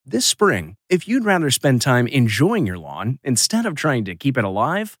This spring, if you'd rather spend time enjoying your lawn instead of trying to keep it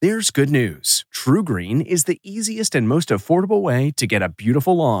alive, there's good news. True Green is the easiest and most affordable way to get a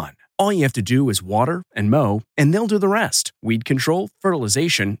beautiful lawn. All you have to do is water and mow, and they'll do the rest. Weed control,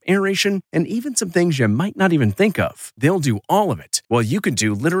 fertilization, aeration, and even some things you might not even think of. They'll do all of it, while you can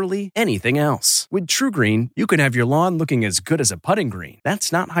do literally anything else. With True Green, you can have your lawn looking as good as a putting green.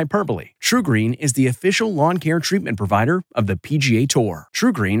 That's not hyperbole. True Green is the official lawn care treatment provider of the PGA Tour.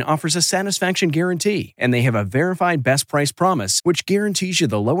 True Green offers a satisfaction guarantee, and they have a verified best price promise, which guarantees you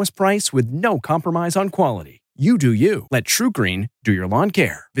the lowest price with no compromise on quality. You do you. Let True Green do your lawn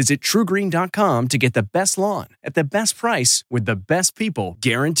care. Visit TrueGreen.com to get the best lawn at the best price with the best people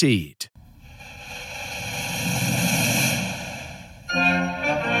guaranteed.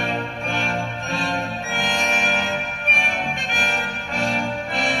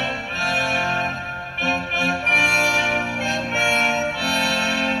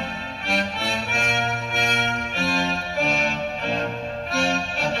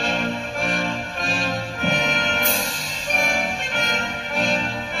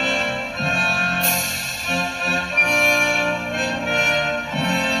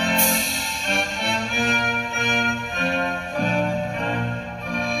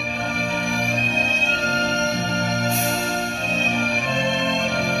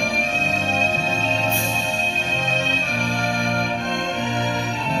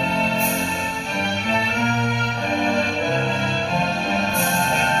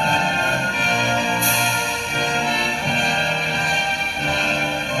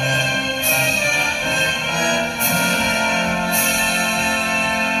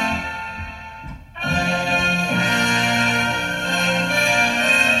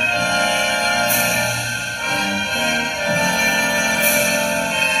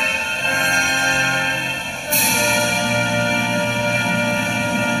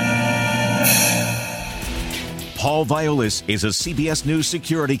 Paul Violas is a CBS News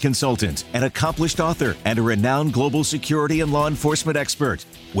security consultant, an accomplished author, and a renowned global security and law enforcement expert.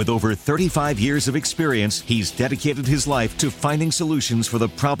 With over 35 years of experience, he's dedicated his life to finding solutions for the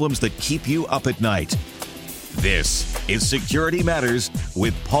problems that keep you up at night. This is Security Matters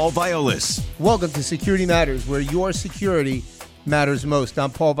with Paul Violas. Welcome to Security Matters, where your security matters most.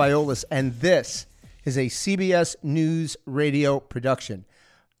 I'm Paul Violas, and this is a CBS News radio production.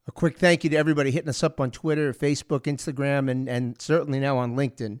 A quick thank you to everybody hitting us up on Twitter, Facebook, Instagram, and certainly now on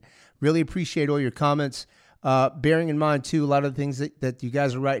LinkedIn. Really appreciate all your comments. Bearing in mind, too, a lot of the things that you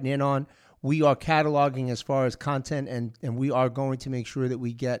guys are writing in on, we are cataloging as far as content, and we are going to make sure that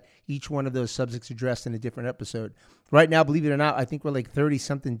we get each one of those subjects addressed in a different episode. Right now, believe it or not, I think we're like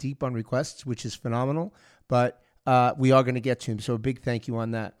 30-something deep on requests, which is phenomenal, but we are going to get to them, so a big thank you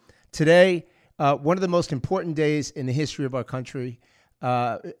on that. Today, one of the most important days in the history of our country,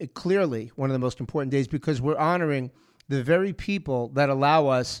 clearly one of the most important days, because we're honoring the very people that allow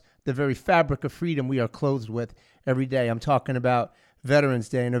us the very fabric of freedom we are clothed with every day. I'm talking about Veterans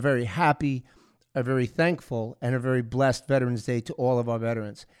Day, and a very happy, a very thankful, and a very blessed Veterans Day to all of our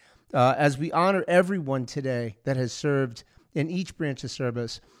veterans. As we honor everyone today that has served in each branch of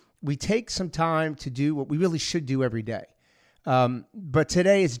service, we take some time to do what we really should do every day. But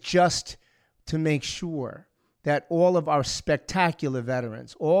today is just to make sure that all of our spectacular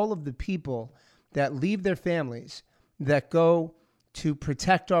veterans, all of the people that leave their families, that go to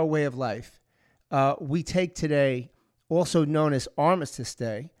protect our way of life, we take today, also known as Armistice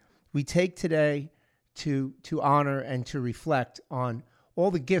Day, we take today to honor and to reflect on all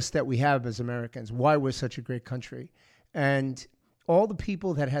the gifts that we have as Americans, why we're such a great country, and all the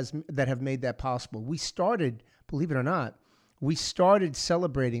people that have made that possible. We started, believe it or not, we started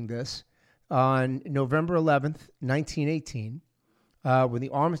celebrating this on November 11th, 1918, when the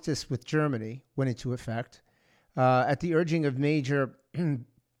armistice with Germany went into effect, at the urging of major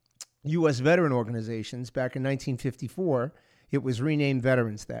U.S. veteran organizations back in 1954, it was renamed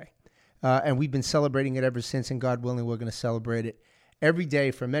Veterans Day. And we've been celebrating it ever since, and God willing, we're going to celebrate it every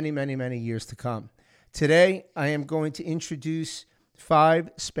day for many, many, many years to come. Today, I am going to introduce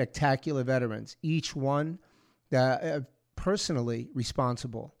 5 spectacular veterans, each one personally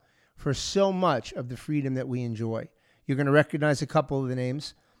responsible for so much of the freedom that we enjoy. You're going to recognize a couple of the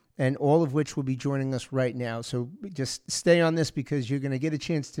names, and all of which will be joining us right now. So just stay on this, because you're going to get a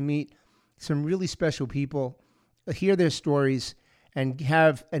chance to meet some really special people, hear their stories, and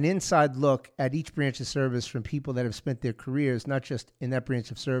have an inside look at each branch of service from people that have spent their careers, not just in that branch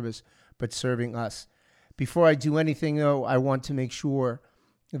of service, but serving us. Before I do anything, though, I want to make sure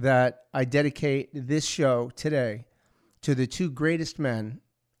that I dedicate this show today to the 2 greatest men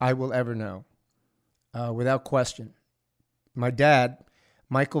I will ever know, without question. My dad,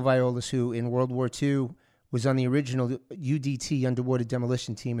 Michael Violas, who in World War II was on the original UDT underwater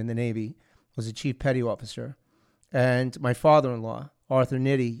demolition team in the Navy, was a chief petty officer. And my father-in-law, Arthur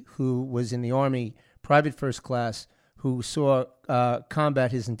Nitti, who was in the Army, private first class, who saw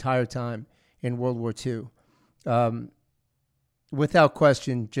combat his entire time in World War II. Without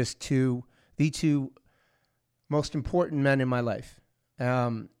question, just the two most important men in my life.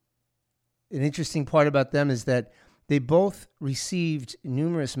 An interesting part about them is that they both received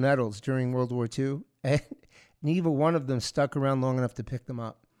numerous medals during World War II, and neither one of them stuck around long enough to pick them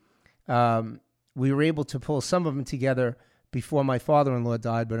up. We were able to pull some of them together before my father-in-law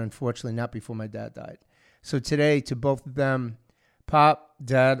died, but unfortunately not before my dad died. So today, to both of them, Pop,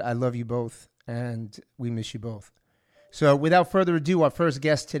 Dad, I love you both, and we miss you both. So without further ado, our first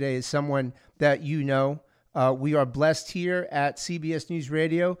guest today is someone that you know. We are blessed here at CBS News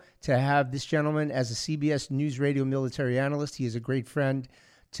Radio to have this gentleman as a CBS News Radio military analyst. He is a great friend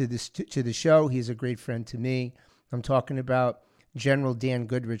to the show. He is a great friend to me. I'm talking about General Dan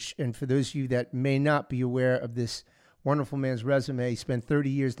Goodrich. And for those of you that may not be aware of this wonderful man's resume, he spent 30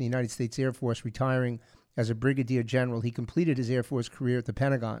 years in the United States Air Force, retiring as a brigadier general. He completed his Air Force career at the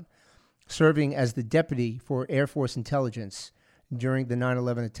Pentagon, serving as the deputy for Air Force intelligence during the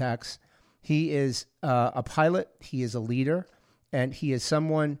 9/11 attacks. He is a pilot, he is a leader, and he is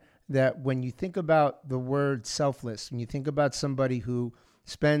someone that when you think about the word selfless, when you think about somebody who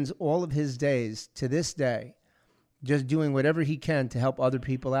spends all of his days to this day just doing whatever he can to help other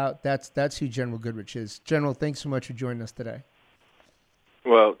people out, that's who General Goodrich is. General, thanks so much for joining us today.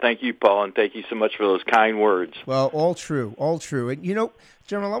 Well, thank you, Paul, and thank you so much for those kind words. Well, all true, all true. And, you know,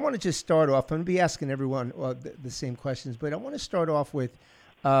 General, I want to just start off. I'm going to be asking everyone the same questions, but I want to start off with,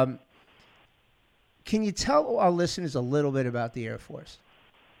 can you tell our listeners a little bit about the Air Force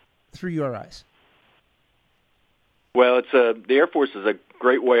through your eyes? Well, the Air Force is a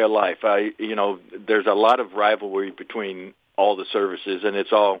great way of life. There's a lot of rivalry between all the services, and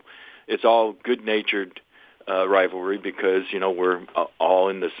it's all good-natured rivalry because we're all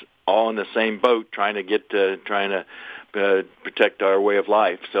in the same boat trying to protect our way of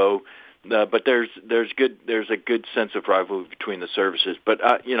life. So, but there's a good sense of rivalry between the services. But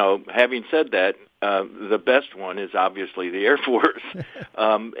having said that, the best one is obviously the Air Force.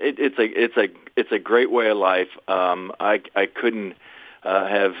 It's a great way of life. I couldn't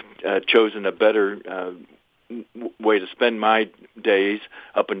have chosen a better way to spend my days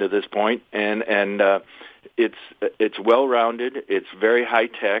up until this point, and it's well-rounded. It's very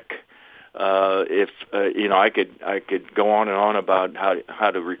high-tech. I could go on and on about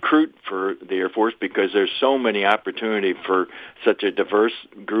how to recruit for the Air Force because there's so many opportunity for such a diverse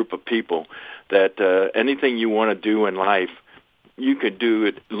group of people that anything you want to do in life, you could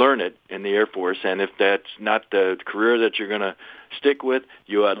learn it in the Air Force. And if that's not the career that you're going to stick with,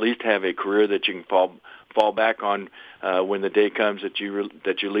 you at least have a career that you can fall back on when the day comes that you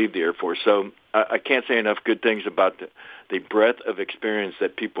leave the Air Force. So I can't say enough good things about the breadth of experience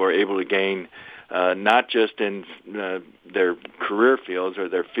that people are able to gain, not just in their career fields or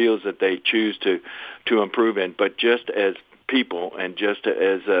their fields that they choose to improve in, but just as people and just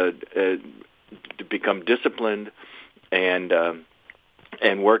as to become disciplined and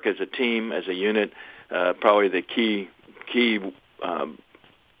work as a team, as a unit. Probably the key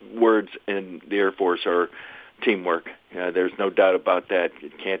words in the Air Force are teamwork. There's no doubt about that.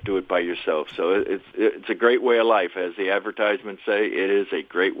 You can't do it by yourself. So it's a great way of life. As the advertisements say, it is a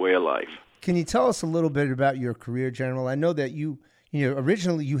great way of life. Can you tell us a little bit about your career, General? I know that you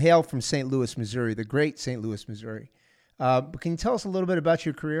originally you hail from St. Louis, Missouri, the great St. Louis, Missouri. But can you tell us a little bit about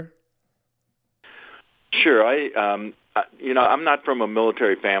your career? Sure. I'm not from a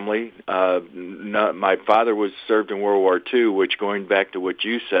military family. My father served in World War II, which, going back to what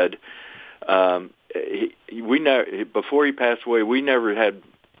you said, before he passed away, we never had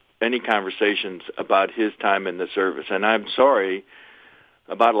any conversations about his time in the service. And I'm sorry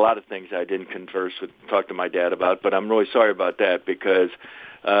about a lot of things I didn't talk to my dad about, but I'm really sorry about that because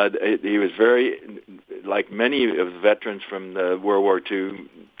he was very, like many of the veterans from the World War II,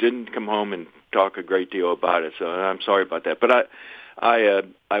 didn't come home and talk a great deal about it. So I'm sorry about that. But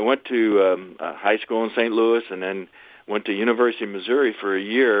I went to high school in St. Louis and then went to University of Missouri for a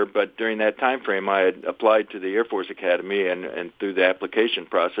year. But during that time frame, I had applied to the Air Force Academy, and through the application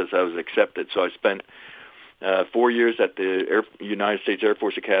process, I was accepted. So I spent 4 years at the United States Air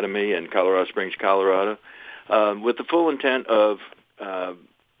Force Academy in Colorado Springs, Colorado, with the full intent of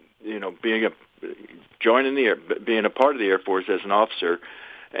being a part of the Air Force as an officer,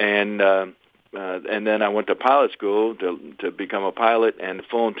 and then I went to pilot school to become a pilot, and the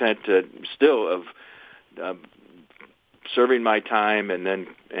full intent of serving my time and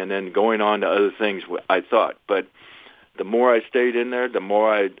then going on to other things, I thought. But the more I stayed in there, the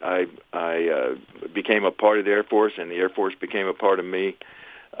more I became a part of the Air Force, and the Air Force became a part of me.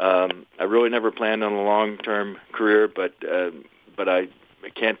 I really never planned on a long-term career, but I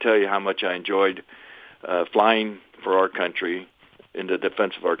can't tell you how much I enjoyed flying for our country, in the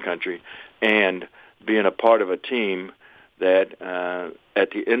defense of our country, and being a part of a team that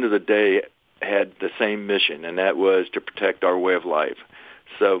at the end of the day had the same mission, and that was to protect our way of life.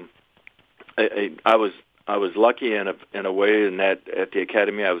 So I was lucky in a way in that at the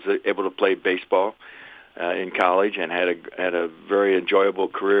academy I was able to play baseball in college and had a very enjoyable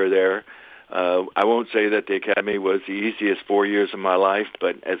career there. I won't say that the academy was the easiest 4 years of my life,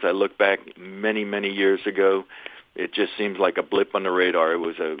 but as I look back many, many years ago, it just seems like a blip on the radar. It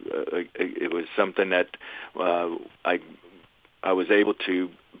was something that I was able to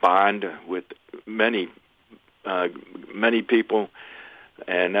bond with many people,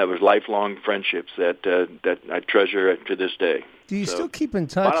 and that was lifelong friendships that I treasure to this day. Do you still keep in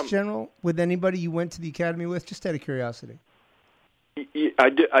touch, General, with anybody you went to the academy with? Just out of curiosity. I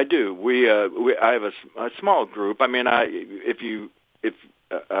do. I have a small group. I mean, I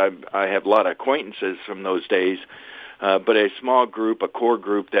have a lot of acquaintances from those days, but a small group, a core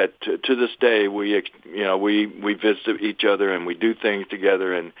group that to this day we visit each other and we do things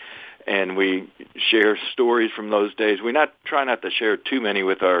together and we share stories from those days. We try not to share too many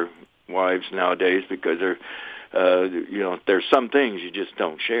with our wives nowadays because there's some things you just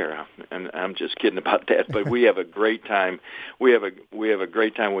don't share, and I'm just kidding about that. But we have a great time. We have a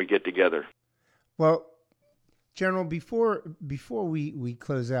great time when we get together. Well, General, before we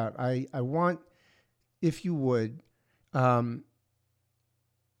close out, I want, if you would,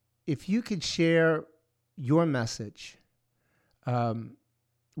 if you could share your message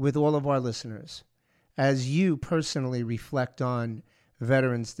with all of our listeners as you personally reflect on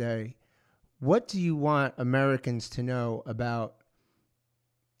Veterans Day. What do you want Americans to know about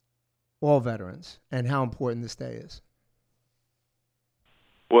all veterans and how important this day is?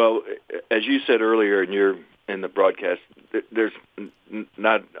 Well, as you said earlier in the broadcast, there's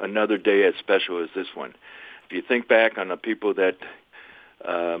not another day as special as this one. If you think back on the people that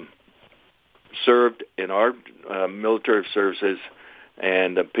served in our military services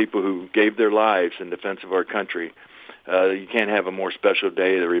and the people who gave their lives in defense of our country, you can't have a more special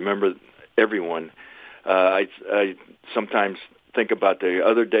day to remember everyone. I sometimes think about the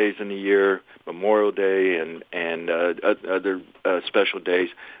other days in the year, Memorial Day and other special days,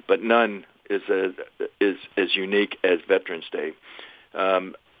 but none is as unique as Veterans Day.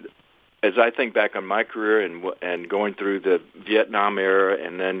 As I think back on my career and going through the Vietnam era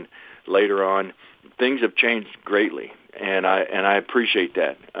and then later on, things have changed greatly, and I appreciate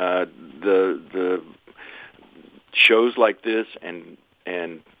that. The shows like this and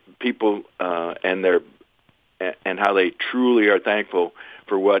people and how they truly are thankful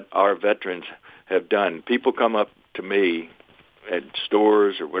for what our veterans have done. People come up to me at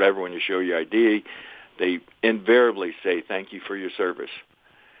stores or whatever when you show your ID, they invariably say thank you for your service.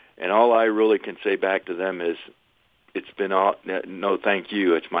 And all I really can say back to them is no thank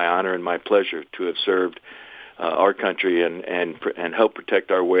you. It's my honor and my pleasure to have served our country and help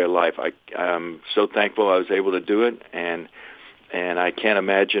protect our way of life. I'm so thankful I was able to do it, and I can't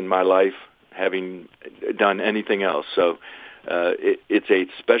imagine my life having done anything else. So it's a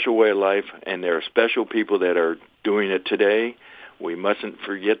special way of life, and there are special people that are doing it today. We mustn't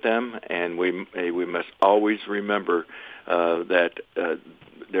forget them, and we must always remember that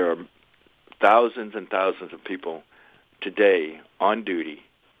there are thousands and thousands of people today on duty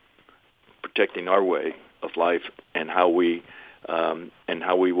protecting our way of life and how we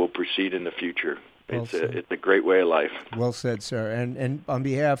will proceed in the future. It's a great way of life. Well said, sir. And on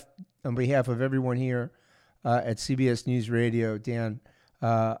behalf of everyone here at CBS News Radio, Dan,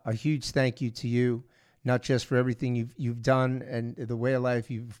 a huge thank you to you, not just for everything you've done and the way of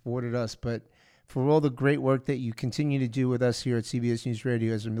life you've afforded us, but for all the great work that you continue to do with us here at CBS News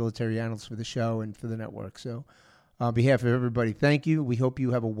Radio as a military analyst for the show and for the network. So on behalf of everybody, thank you. We hope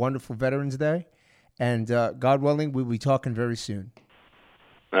you have a wonderful Veterans Day. And God willing, we'll be talking very soon.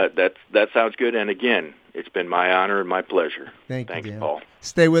 That sounds good. And again, it's been my honor and my pleasure. Thanks, Dan. Paul.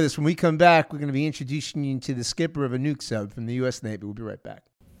 Stay with us. When we come back, we're going to be introducing you to the skipper of a nuke sub from the U.S. Navy. We'll be right back.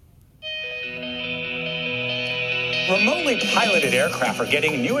 Remotely piloted aircraft are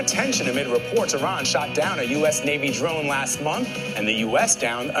getting new attention amid reports Iran shot down a U.S. Navy drone last month and the U.S.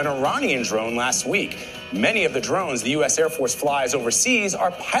 downed an Iranian drone last week. Many of the drones the U.S. Air Force flies overseas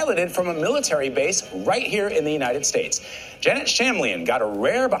are piloted from a military base right here in the United States. Janet Shamlian got a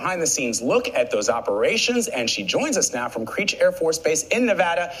rare behind-the-scenes look at those operations, and she joins us now from Creech Air Force Base in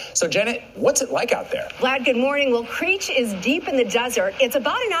Nevada. So, Janet, what's it like out there? Vlad, good morning. Well, Creech is deep in the desert. It's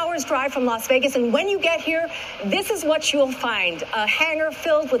about an hour's drive from Las Vegas, and when you get here, this is what you'll find: a hangar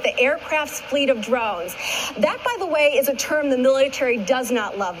filled with the aircraft's fleet of drones. That, by the way, is a term the military does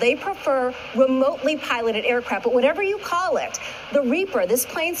not love. They prefer remotely piloted aircraft, but whatever you call it, the Reaper, this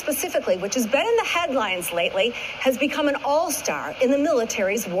plane specifically, which has been in the headlines lately, has become an all-star in the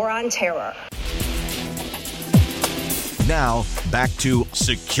military's war on terror. Now, back to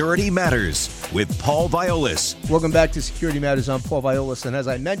Security Matters with Paul Violas. Welcome back to Security Matters. I'm Paul Violas, and as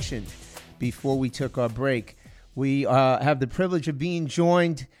I mentioned before we took our break, we have the privilege of being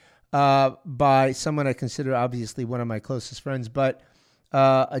joined by someone I consider obviously one of my closest friends, but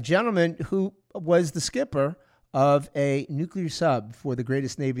a gentleman who was the skipper of a nuclear sub for the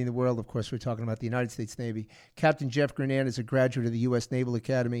greatest Navy in the world. Of course, we're talking about the United States Navy. Captain Jeff Grenand is a graduate of the U.S. Naval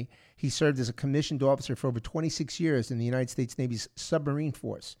Academy. He served as a commissioned officer for over 26 years in the United States Navy's submarine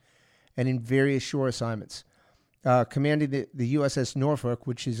force and in various shore assignments, commanding the USS Norfolk,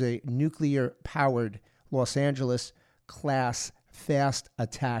 which is a nuclear-powered Los Angeles-class fast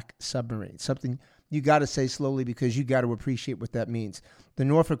attack submarine. Something you got to say slowly because you got to appreciate what that means. The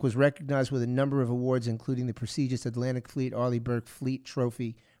Norfolk was recognized with a number of awards, including the prestigious Atlantic Fleet Arleigh Burke Fleet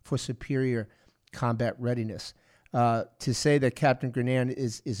Trophy for superior combat readiness. To say that Captain Grenand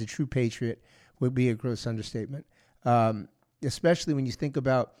is a true patriot would be a gross understatement, especially when you think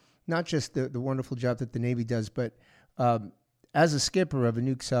about not just the wonderful job that the Navy does, but as a skipper of a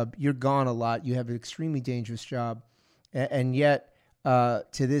nuke sub, you're gone a lot. You have an extremely dangerous job, and yet to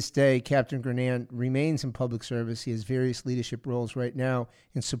this day, Captain Grenand remains in public service. He has various leadership roles right now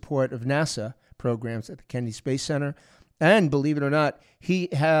in support of NASA programs at the Kennedy Space Center. And believe it or not, he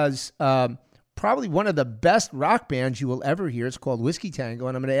has probably one of the best rock bands you will ever hear. It's called Whiskey Tango.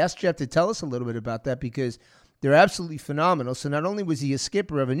 And I'm going to ask Jeff to tell us a little bit about that because they're absolutely phenomenal. So not only was he a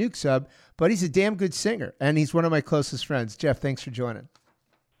skipper of a nuke sub, but he's a damn good singer. And he's one of my closest friends. Jeff, thanks for joining.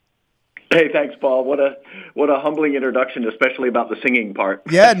 Hey, thanks, Paul. What a humbling introduction, especially about the singing part.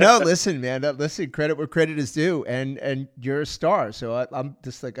 Yeah, no, listen, man. Listen, credit where credit is due, and you're a star. So I'm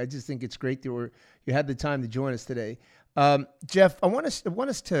just like, I just think it's great that you had the time to join us today. Jeff, I want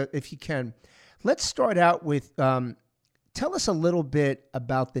us to, if you can, let's start out with tell us a little bit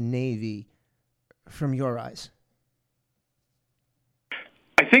about the Navy from your eyes.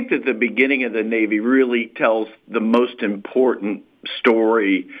 I think that the beginning of the Navy really tells the most important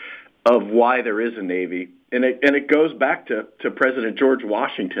story of why there is a Navy. And it goes back to President George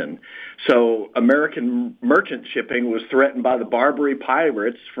Washington. So American merchant shipping was threatened by the Barbary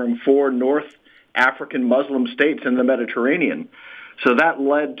pirates from 4 North African Muslim states in the Mediterranean. So that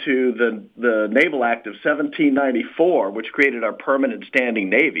led to the Naval Act of 1794, which created our permanent standing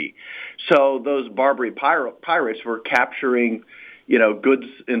Navy. So those Barbary pirates were capturing, goods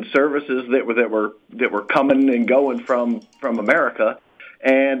and services that were coming and going from America.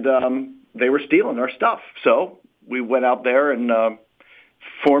 And they were stealing our stuff. So we went out there and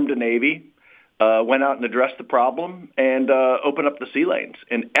formed a Navy, went out and addressed the problem, and opened up the sea lanes.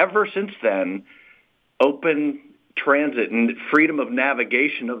 And ever since then, open transit and freedom of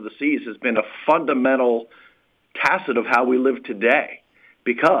navigation of the seas has been a fundamental tacit of how we live today,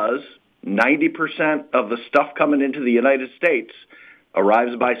 because 90% of the stuff coming into the United States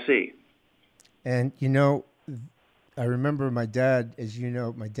arrives by sea. And, I remember my dad, as you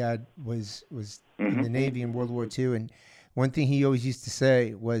know, my dad was in the Navy in World War II. And one thing he always used to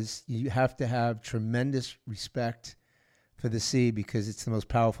say was you have to have tremendous respect for the sea because it's the most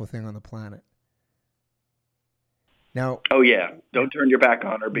powerful thing on the planet. Now, oh, yeah. Don't turn your back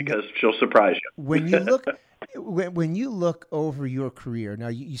on her because she'll surprise you. when you look over your career, now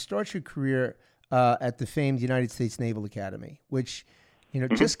you start your career at the famed United States Naval Academy, which,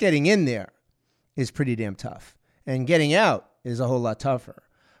 just getting in there is pretty damn tough. And getting out is a whole lot tougher.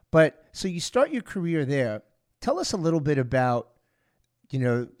 But so you start your career there. Tell us a little bit about,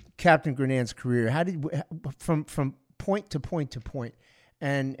 Captain Grenand's career. How did from point to point to point,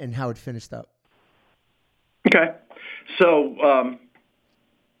 and how it finished up. Okay, so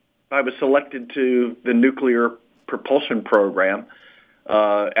I was selected to the nuclear propulsion program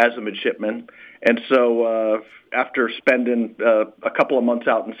as a midshipman, and so after spending a couple of months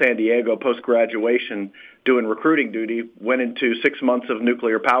out in San Diego post-graduation doing recruiting duty, went into 6 months of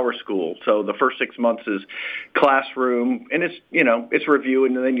nuclear power school. So the first 6 months is classroom, and it's review,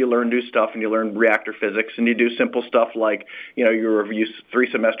 and then you learn new stuff, and you learn reactor physics, and you do simple stuff like, you review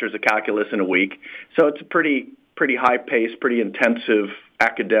 3 semesters of calculus in a week. So it's a pretty pretty high-paced, pretty intensive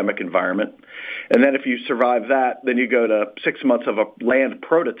academic environment. And then if you survive that, then you go to 6 months of a land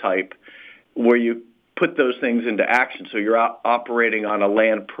prototype where you put those things into action. So you're operating on a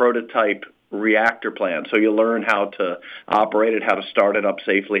land prototype reactor plant. So you learn how to operate it, how to start it up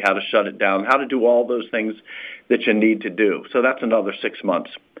safely, how to shut it down, how to do all those things that you need to do. So that's another 6 months.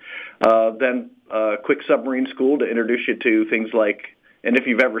 Then quick submarine school to introduce you to things like, and if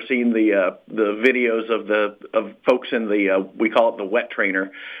you've ever seen the videos of folks in the we call it the wet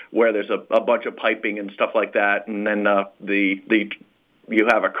trainer, where there's a bunch of piping and stuff like that, and then you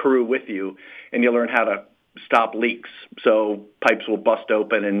have a crew with you, and you learn how to stop leaks. So pipes will bust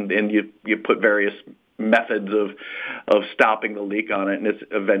open, and you put various methods of stopping the leak on it, and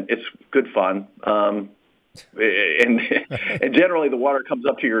it's good fun. And generally the water comes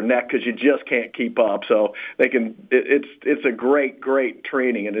up to your neck because you just can't keep up. So it's a great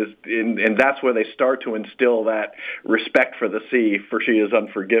training, and that's where they start to instill that respect for the sea, for she is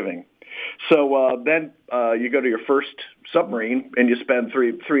unforgiving. So then you go to your first submarine, and you spend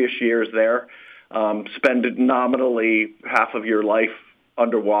three-ish years there. Spend nominally half of your life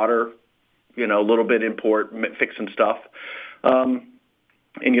underwater, a little bit in port, fixing stuff.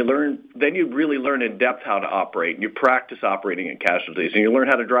 And you really learn in depth how to operate. You practice operating in casualties, and you learn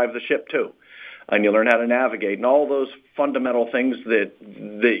how to drive the ship too. And you learn how to navigate, and all those fundamental things that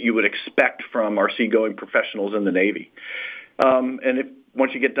you would expect from our seagoing professionals in the Navy.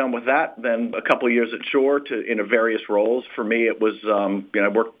 Once you get done with that, then a couple of years at shore in various roles. For me, it was I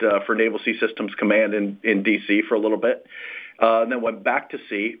worked for Naval Sea Systems Command in D.C. for a little bit, and then went back to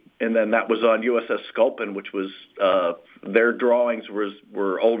sea, and then that was on USS Sculpin, which was their drawings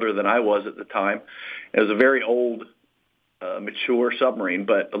were older than I was at the time. It was a very old, mature submarine,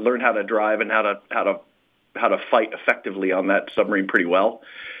 but I learned how to drive and how to fight effectively on that submarine pretty well.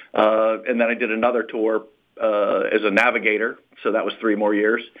 And then I did another tour as a navigator, so that was 3 more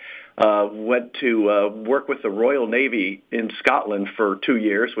years. Went to work with the Royal Navy in Scotland for 2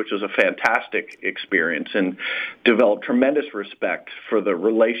 years, which was a fantastic experience, and developed tremendous respect for the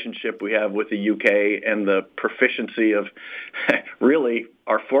relationship we have with the UK and the proficiency of really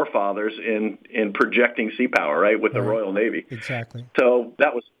our forefathers in projecting sea power, right, with the Royal Navy. Exactly. So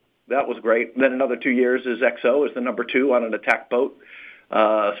that was great. Then another 2 years as XO, as the number 2 on an attack boat.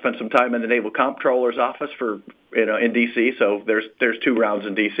 Spent some time in the Naval Comptroller's office in D.C., so there's 2 rounds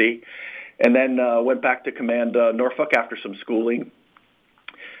in D.C. And then went back to Command Norfolk after some schooling.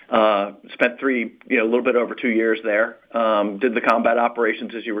 Spent a little bit over 2 years there. Did the combat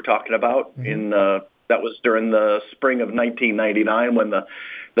operations, as you were talking about, that was during the spring of 1999 when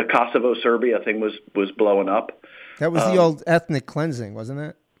the Kosovo-Serbia thing was blowing up. That was the old ethnic cleansing, wasn't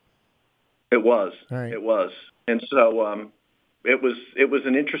it? It was. Right. It was. And so it was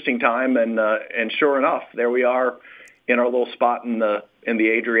an interesting time, and sure enough, there we are in our little spot in the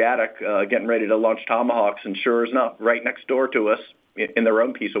Adriatic, getting ready to launch Tomahawks, and sure enough, right next door to us in their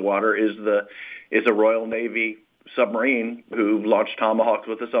own piece of water is a Royal Navy submarine who launched Tomahawks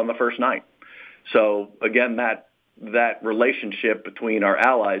with us on the first night. So again, that relationship between our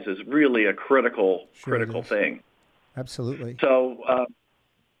allies is really a critical thing. Absolutely. So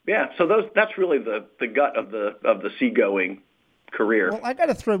that's really the gut of the seagoing career. Well, I got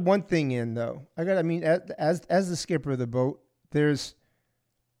to throw one thing in though. As the skipper of the boat, there's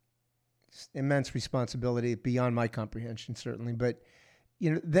immense responsibility beyond my comprehension, certainly. But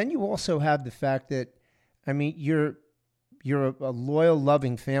then you also have the fact that, you're a loyal,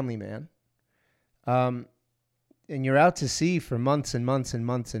 loving family man, and you're out to sea for months and months and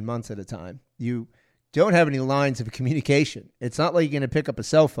months and months at a time. You don't have any lines of communication. It's not like you're going to pick up a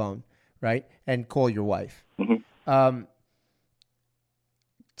cell phone, right, and call your wife. Mm-hmm.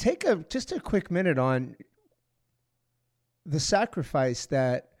 Take just a quick minute on the sacrifice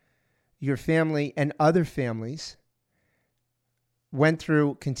that your family and other families went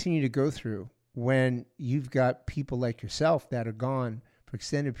through, continue to go through, when you've got people like yourself that are gone for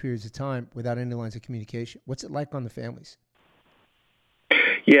extended periods of time without any lines of communication. What's it like on the families?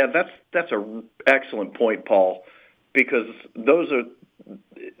 Yeah, that's an excellent point, Paul, because those are,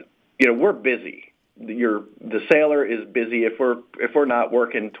 we're busy. The sailor is busy. If we're not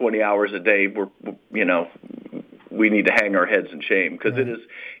working 20 hours a day, we need to hang our heads in shame, because it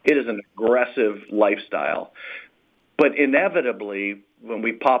is an aggressive lifestyle. But inevitably, when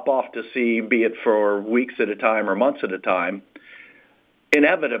we pop off to sea, be it for weeks at a time or months at a time,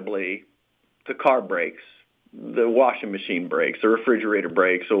 inevitably the car breaks, the washing machine breaks, the refrigerator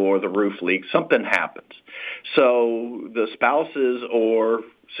breaks, or the roof leaks. Something happens. So the spouses or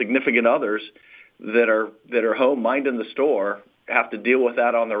significant others that are home minding the store have to deal with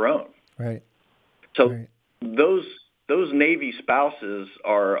that on their own. Right. So those Navy spouses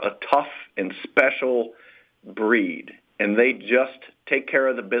are a tough and special breed, and they just take care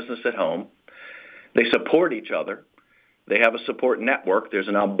of the business at home. They support each other. They have a support network. There's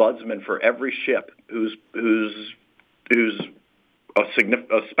an ombudsman for every ship who's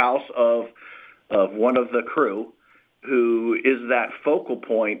a spouse of one of the crew, who is that focal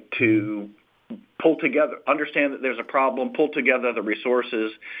point to pull together, understand that there's a problem, pull together the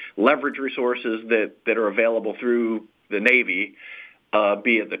resources, leverage resources that are available through the Navy,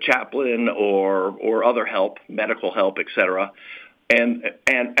 be it the chaplain or other help, medical help, et cetera, and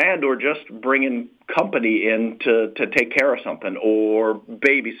or just bringing company in to take care of something or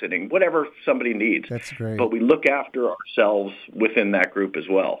babysitting, whatever somebody needs. That's great. But we look after ourselves within that group as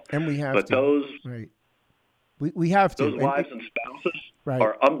well. And we have but to. Those right. We have to. Those wives and spouses right.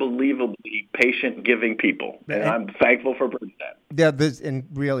 are unbelievably patient, giving people, and I'm thankful for bringing that. Yeah, and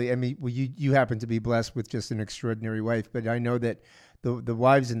really, I mean, you happen to be blessed with just an extraordinary wife, but I know that the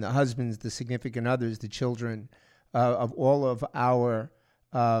wives and the husbands, the significant others, the children of all of our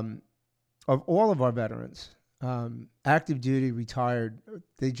veterans, active duty, retired,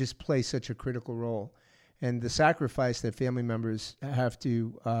 they just play such a critical role, and the sacrifice that family members have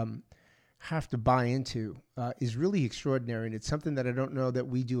to buy into is really extraordinary, and it's something that I don't know that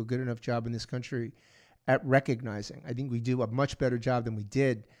we do a good enough job in this country at recognizing. I think we do a much better job than we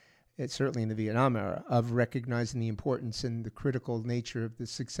did, certainly in the Vietnam era, of recognizing the importance and the critical nature of the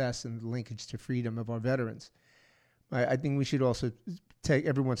success and the linkage to freedom of our veterans. I think we should also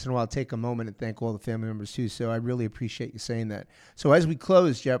every once in a while take a moment and thank all the family members too, so I really appreciate you saying that. So as we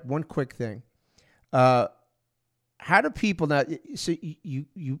close, Jeff, one quick thing. How do people now, so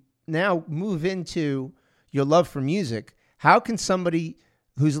you now move into your love for music? How can somebody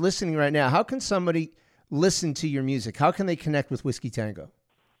who's listening right now, how can somebody listen to your music? How can they connect with Whiskey Tango?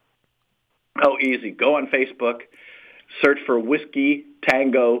 Oh, easy. Go on Facebook, search for Whiskey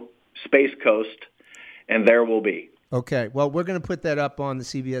Tango Space Coast, and there will be. Okay. Well, we're going to put that up on the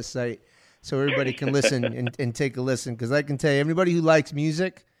CBS site so everybody can listen and take a listen, because I can tell you, everybody who likes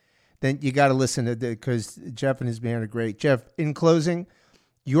music, then you got to listen to it, because Jeff and his band are great. Jeff, in closing,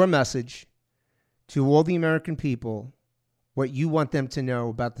 your message to all the American people, what you want them to know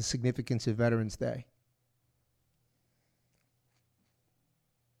about the significance of Veterans Day.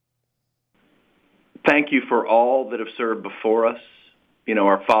 Thank you for all that have served before us. You know,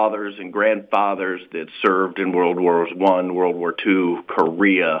 our fathers and grandfathers that served in World War I, World War II,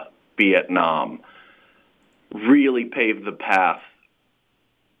 Korea, Vietnam, really paved the path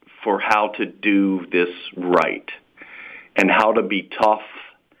for how to do this right and how to be tough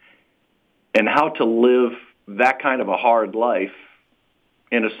and how to live that kind of a hard life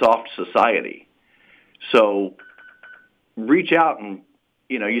in a soft society. So reach out and,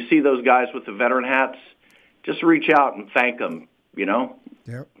 you know, you see those guys with the veteran hats, just reach out and thank them, you know,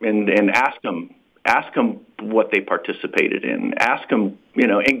 yep. and ask them what they participated in. Ask them, you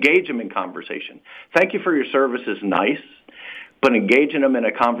know, engage them in conversation. Thank you for your service is nice, but engaging them in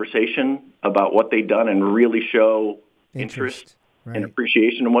a conversation about what they've done and really show interest right. and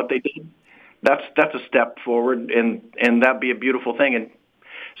appreciation in what they did, that's a step forward, and that'd be a beautiful thing. And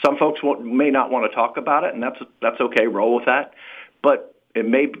some folks may not want to talk about it, and that's okay. Roll with that. But it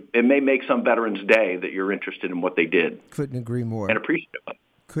may make some Veterans Day that you're interested in what they did. Couldn't agree more. And appreciate it.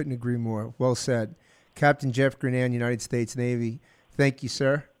 Couldn't agree more. Well said. Captain Jeff Grenand, United States Navy. Thank you,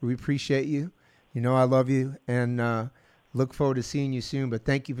 sir. We appreciate you. You know I love you, and look forward to seeing you soon. But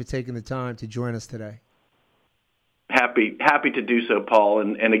thank you for taking the time to join us today. Happy to do so, Paul.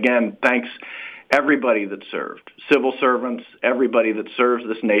 And again, thanks everybody that served, civil servants, everybody that serves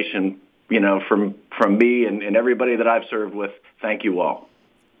this nation. You know, from me and everybody that I've served with, thank you all.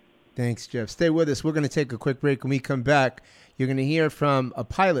 Thanks, Jeff. Stay with us. We're going to take a quick break. When we come back, you're going to hear from a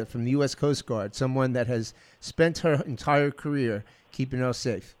pilot from the U.S. Coast Guard, someone that has spent her entire career keeping us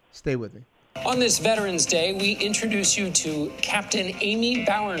safe. Stay with me. On this Veterans Day, we introduce you to Captain Amy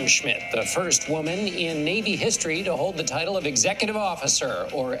Bauernschmidt, the first woman in Navy history to hold the title of Executive Officer,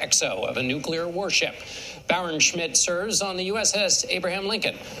 or XO, of a nuclear warship. Bauernschmidt serves on the USS Abraham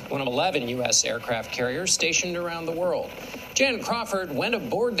Lincoln, one of 11 U.S. aircraft carriers stationed around the world. Jan Crawford went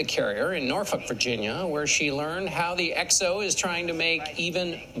aboard the carrier in Norfolk, Virginia, where she learned how the XO is trying to make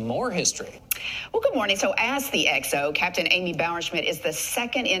even more history. Well, good morning. So as the XO, Captain Amy Bauernschmidt is the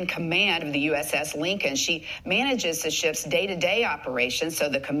second in command of the USS Lincoln. She manages the ship's day-to-day operations so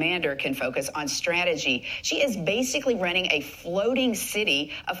the commander can focus on strategy. She is basically running a floating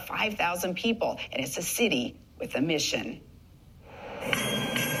city of 5,000 people, and it's a city with a mission. Good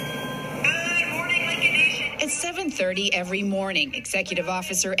morning, Lincoln Nation. At 7:30 every morning, Executive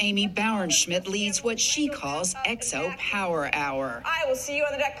Officer Amy Bauernschmidt leads what she calls XO Power Hour. I will see you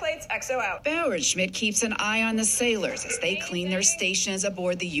on the deck plates. XO out. Bauernschmidt keeps an eye on the sailors as they clean their stations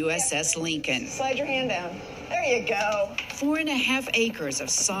aboard the USS Lincoln. Slide your hand down. There you go. 4.5 acres of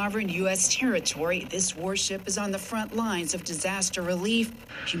sovereign U.S. territory, this warship is on the front lines of disaster relief,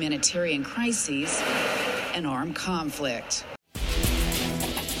 humanitarian crises, and armed conflict.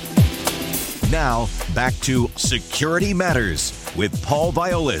 Now, back to Security Matters with Paul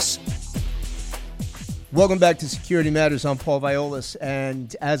Violas. Welcome back to Security Matters. I'm Paul Violas.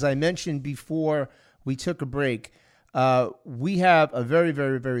 And as I mentioned before we took a break, we have a very,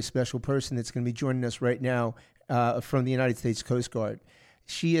 very, very special person that's going to be joining us right now from the United States Coast Guard.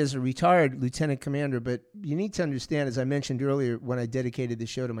 She is a retired lieutenant commander, but you need to understand, as I mentioned earlier when I dedicated the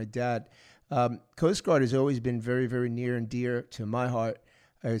show to my dad, Coast Guard has always been very, very near and dear to my heart.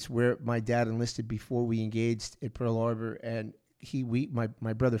 It's where my dad enlisted before we engaged at Pearl Harbor, and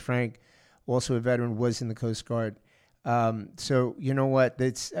my brother Frank, also a veteran, was in the Coast Guard. So you know what?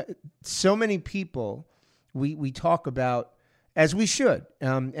 It's so many people we talk about, as we should,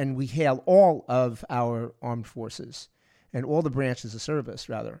 and we hail all of our armed forces and all the branches of service,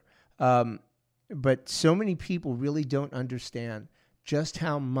 rather. But so many people really don't understand just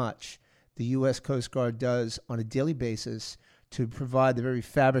how much the U.S. Coast Guard does on a daily basis to provide the very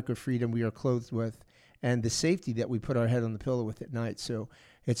fabric of freedom we are clothed with and the safety that we put our head on the pillow with at night. So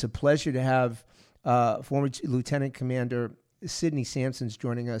it's a pleasure to have former Lieutenant Commander Sydney Sampson's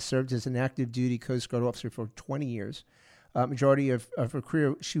joining us. Served as an active duty Coast Guard officer for 20 years. Majority of her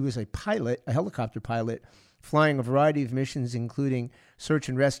career, she was a pilot, a helicopter pilot, flying a variety of missions, including search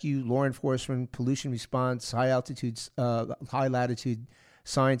and rescue, law enforcement, pollution response, high latitude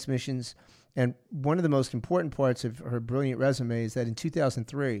science missions. And one of the most important parts of her brilliant resume is that in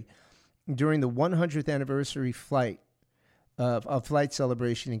 2003, during the 100th anniversary flight of flight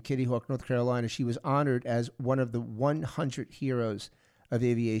celebration in Kitty Hawk, North Carolina, she was honored as one of the 100 heroes of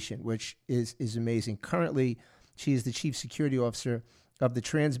aviation, which is amazing. Currently, she is the Chief Security Officer of the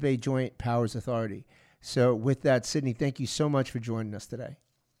Trans-Bay Joint Powers Authority. So with that, Sydney, thank you so much for joining us today.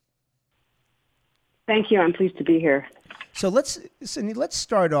 Thank you. I'm pleased to be here. So Sydney, let's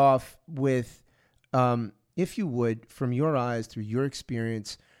start off with, if you would, from your eyes, through your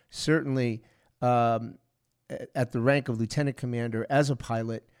experience, certainly at the rank of lieutenant commander, as a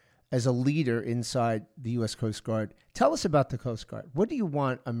pilot, as a leader inside the U.S. Coast Guard. Tell us about the Coast Guard. What do you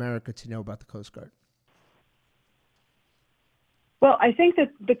want America to know about the Coast Guard? Well, I think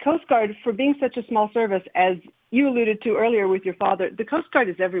that the Coast Guard, for being such a small service, as you alluded to earlier with your father, the Coast Guard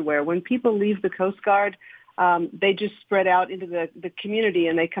is everywhere. When people leave the Coast Guard, they just spread out into the community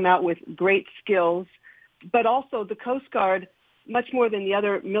and they come out with great skills. But also the Coast Guard, much more than the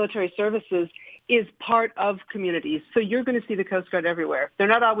other military services, is part of communities. So you're going to see the Coast Guard everywhere. They're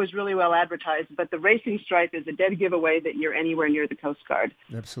not always really well advertised, but the racing stripe is a dead giveaway that you're anywhere near the Coast Guard.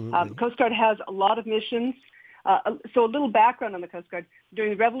 Absolutely. Coast Guard has a lot of missions. So a little background on the Coast Guard.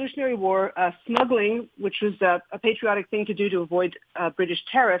 During the Revolutionary War, smuggling, which was a patriotic thing to do to avoid British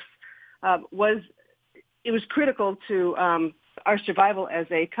tariffs, was critical to our survival as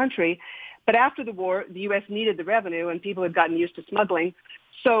a country. But after the war, the U.S. needed the revenue, and people had gotten used to smuggling.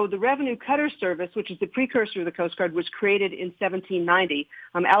 So the Revenue Cutter Service, which is the precursor of the Coast Guard, was created in 1790.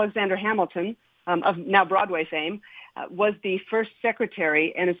 Alexander Hamilton, of now Broadway fame, was the first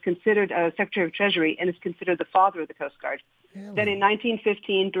secretary and is considered Secretary of Treasury and is considered the father of the Coast Guard. Really? Then in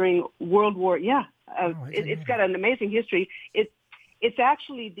 1915, during World War, it's got an amazing history. It's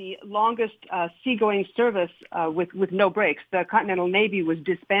actually the longest seagoing service with no breaks. The Continental Navy was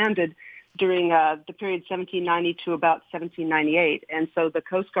disbanded during the period 1790 to about 1798, and so the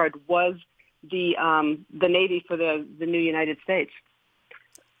Coast Guard was the Navy for the new United States.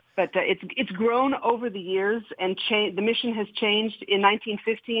 But it's grown over the years, and the mission has changed. In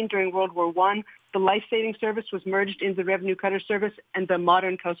 1915, during World War I, the life-saving service was merged into the Revenue Cutter Service, and the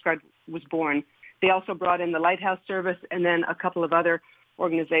modern Coast Guard was born. They also brought in the Lighthouse Service and then a couple of other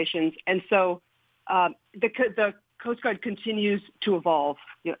organizations. And so the Coast Guard continues to evolve.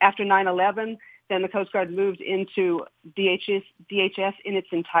 After 9/11, then the Coast Guard moved into DHS in its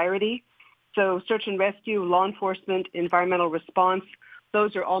entirety. So search and rescue, law enforcement, environmental response,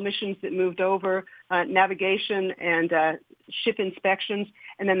 those are all missions that moved over, navigation and ship inspections,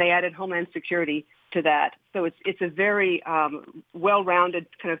 and then they added Homeland Security to that. So it's a very well-rounded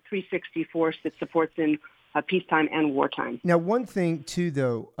kind of 360 force that supports in peacetime and wartime. Now, one thing, too,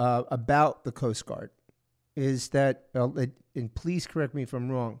 though, about the Coast Guard is that, and please correct me if I'm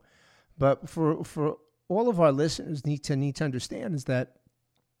wrong, but for all of our listeners need to understand is that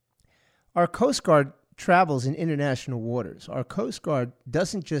our Coast Guard travels in international waters. Our Coast Guard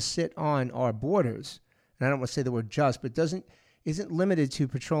doesn't just sit on our borders, and I don't want to say the word just, but isn't limited to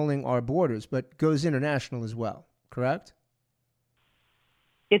patrolling our borders, but goes international as well, correct?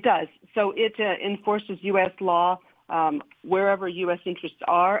 It does. So it enforces U.S. law wherever U.S. interests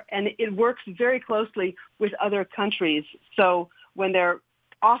are, and it works very closely with other countries. So when they're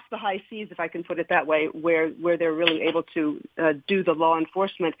off the high seas, if I can put it that way, where they're really able to do the law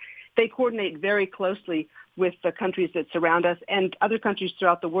enforcement, they coordinate very closely with the countries that surround us and other countries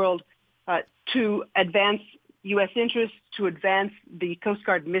throughout the world to advance U.S. interests, to advance the Coast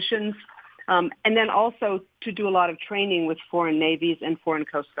Guard missions, and then also to do a lot of training with foreign navies and foreign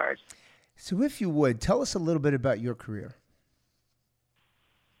Coast Guards. So if you would, tell us a little bit about your career.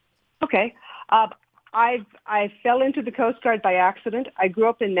 Okay. I fell into the Coast Guard by accident. I grew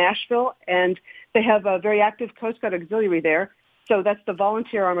up in Nashville, and they have a very active Coast Guard auxiliary there. So that's the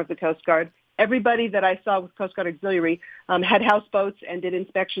volunteer arm of the Coast Guard. Everybody that I saw with Coast Guard auxiliary had houseboats and did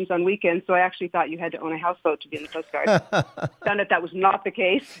inspections on weekends, so I actually thought you had to own a houseboat to be in the Coast Guard. Found out that was not the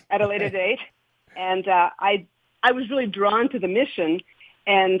case at a later date. And I was really drawn to the mission,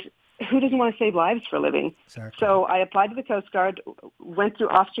 and who doesn't want to save lives for a living? Exactly. So I applied to the Coast Guard, went through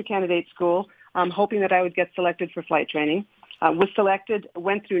officer candidate school, hoping that I would get selected for flight training. Was selected,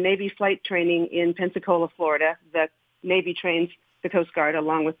 went through Navy flight training in Pensacola, Florida. The Navy trains the Coast Guard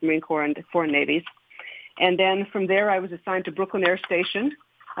along with the Marine Corps and foreign navies. And then from there, I was assigned to Brooklyn Air Station,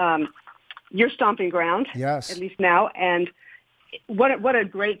 your stomping ground, yes, at least now. And what a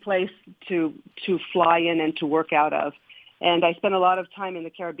great place to fly in and to work out of. And I spent a lot of time in the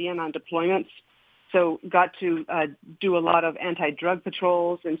Caribbean on deployments, so got to do a lot of anti-drug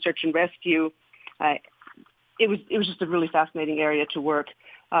patrols and search and rescue. It was just a really fascinating area to work.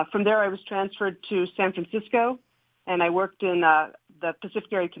 From there, I was transferred to San Francisco, and I worked in the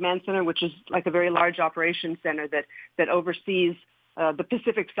Pacific Area Command Center, which is like a very large operations center that oversees the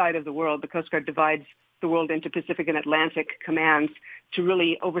Pacific side of the world. The Coast Guard divides the world into Pacific and Atlantic commands to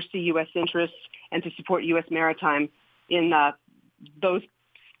really oversee U.S. interests and to support U.S. maritime in those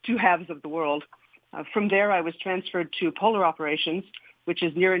two halves of the world. From there, I was transferred to Polar Operations, which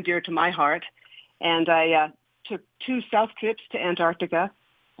is near and dear to my heart, and I took 2 south trips to Antarctica.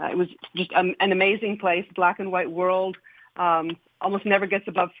 It was just an amazing place, black and white world, almost never gets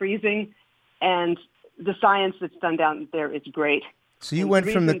above freezing, and the science that's done down there is great. So you went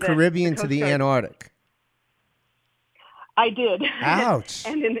from the Caribbean to the Antarctic. I did. Ouch.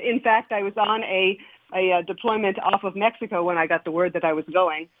 And in fact, I was on a deployment off of Mexico when I got the word that I was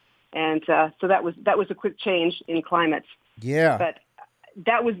going, and so that was a quick change in climates. Yeah. But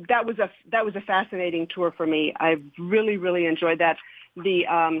that was a fascinating tour for me. I really, really enjoyed that.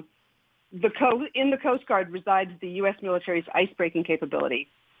 In the Coast Guard resides the U.S. military's ice-breaking capability,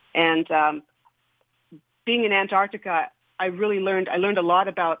 and being in Antarctica, I learned a lot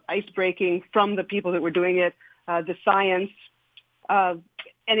about ice-breaking from the people that were doing it, the science,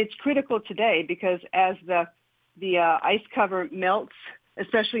 and it's critical today because as the ice cover melts,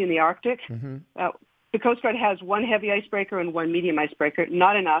 especially in the Arctic, the Coast Guard has 1 heavy icebreaker and 1 medium icebreaker.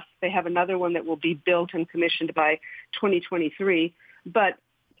 Not enough. They have another one that will be built and commissioned by 2023. But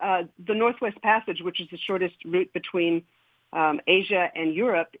the Northwest Passage, which is the shortest route between Asia and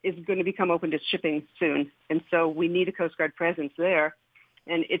Europe, is going to become open to shipping soon. And so we need a Coast Guard presence there.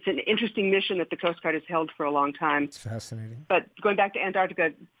 And it's an interesting mission that the Coast Guard has held for a long time. It's fascinating. But going back to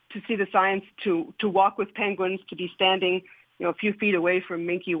Antarctica, to see the science, to walk with penguins, to be standing a few feet away from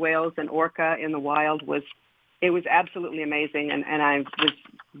minke whales and orca in the wild was absolutely amazing. And I was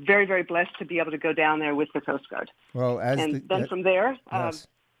very, very blessed to be able to go down there with the Coast Guard. Well, from there... Yes.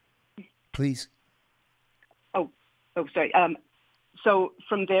 Please. Oh, sorry. So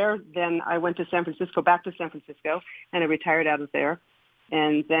from there, then I went to back to San Francisco, and I retired out of there,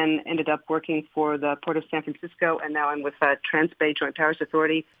 and then ended up working for the Port of San Francisco, and now I'm with Trans-Bay Joint Powers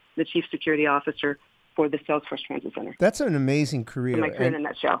Authority, the Chief Security Officer for the Salesforce Transit Center. That's an amazing career. My career in a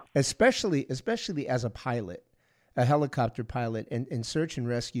nutshell. Especially as a pilot, a helicopter pilot, and search and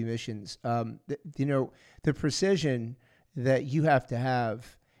rescue missions. The precision that you have to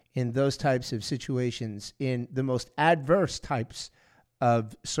have in those types of situations, in the most adverse types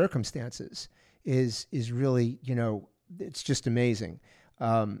of circumstances, is really, it's just amazing.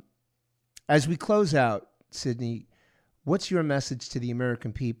 As we close out, Sydney, what's your message to the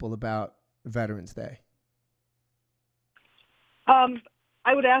American people about Veterans Day?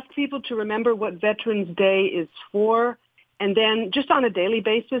 I would ask people to remember what Veterans Day is for, and then just on a daily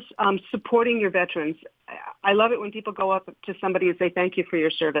basis, supporting your veterans. I love it when people go up to somebody and say, thank you for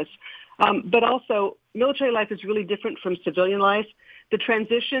your service. But also, military life is really different from civilian life. The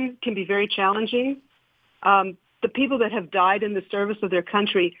transition can be very challenging, The people that have died in the service of their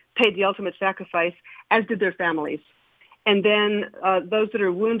country paid the ultimate sacrifice, as did their families. And then those that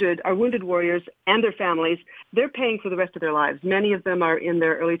are wounded warriors and their families. They're paying for the rest of their lives. Many of them are in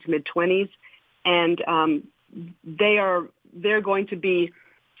their early to mid-20s, and they're going to be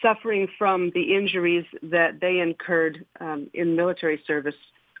suffering from the injuries that they incurred in military service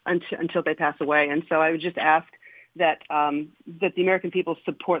until they pass away. And so I would just ask that the American people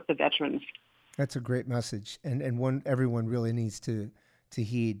support the veterans. That's a great message, and one everyone really needs to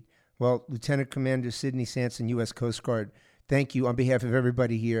heed. Well, Lieutenant Commander Sidney Sanson, U.S. Coast Guard, thank you on behalf of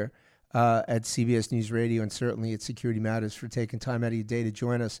everybody here at CBS News Radio and certainly at Security Matters for taking time out of your day to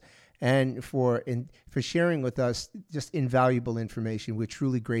join us and for sharing with us just invaluable information. We're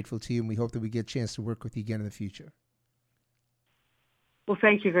truly grateful to you, and we hope that we get a chance to work with you again in the future. Well,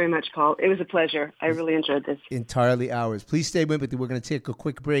 thank you very much, Paul. It was a pleasure. I really enjoyed this. Entirely ours. Please stay with me. We're going to take a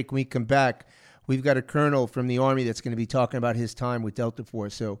quick break. When we come back, we've got a colonel from the Army that's going to be talking about his time with Delta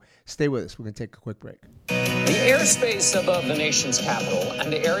Force. So stay with us. We're going to take a quick break. The airspace above the nation's capital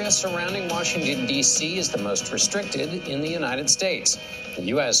and the area surrounding Washington, D.C. is the most restricted in the United States. The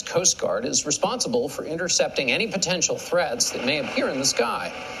U.S. Coast Guard is responsible for intercepting any potential threats that may appear in the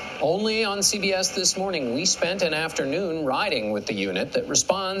sky. Only on CBS This Morning, we spent an afternoon riding with the unit that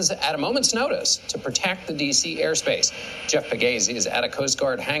responds at a moment's notice to protect the D.C. airspace. Jeff Pagazzi is at a Coast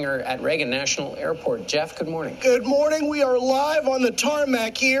Guard hangar at Reagan National Airport. Jeff, good morning. Good morning. We are live on the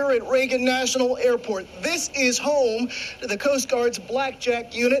tarmac here at Reagan National Airport. This is home to the Coast Guard's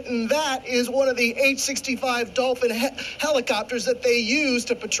Blackjack unit, and that is one of the H-65 Dolphin helicopters that they use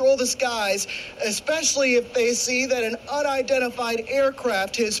to patrol the skies, especially if they see that an unidentified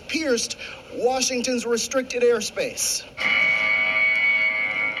aircraft has pierced Washington's restricted airspace.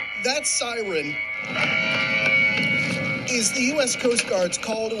 That siren is the U.S. Coast Guard's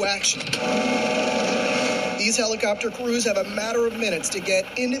call to action. These helicopter crews have a matter of minutes to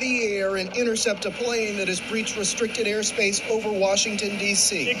get into the air and intercept a plane that has breached restricted airspace over Washington,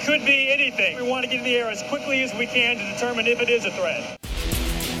 D.C. It could be anything. We want to get in the air as quickly as we can to determine if it is a threat.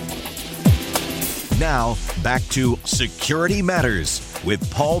 Now, back to Security Matters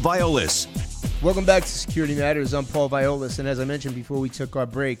with Paul Violas. Welcome back to Security Matters. I'm Paul Violas, and as I mentioned before we took our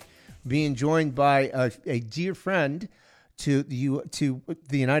break, being joined by a dear friend to the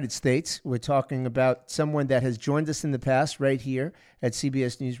United States. We're talking about someone that has joined us in the past right here at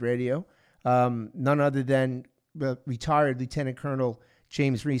CBS News Radio, none other than retired Lieutenant Colonel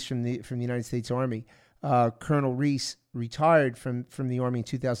James Reese from the United States Army. Colonel Reese retired from the Army in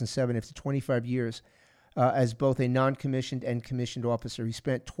 2007 after 25 years as both a non-commissioned and commissioned officer. He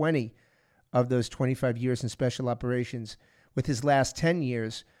spent 20 of those 25 years in special operations, with his last 10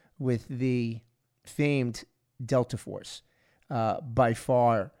 years with the famed Delta Force, by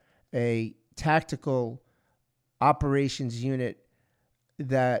far a tactical operations unit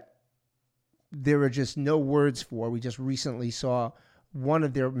that there are just no words for. We just recently saw one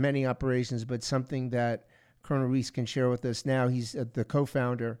of their many operations, but something that Colonel Reese can share with us now. He's the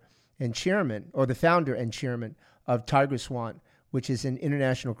co-founder and chairman, or the founder and chairman of Tiger Swan, which is an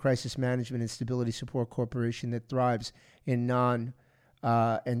international crisis management and stability support corporation that thrives in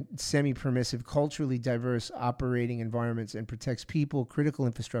and semi-permissive, culturally diverse operating environments and protects people, critical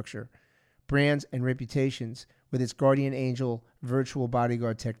infrastructure, brands, and reputations with its Guardian Angel virtual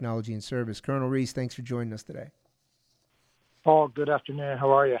bodyguard technology and service. Colonel Reese, thanks for joining us today. Paul, good afternoon.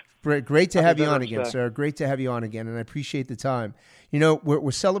 How are you? Great to have you on again, sir. Great to have you on again, and I appreciate the time. You know, we're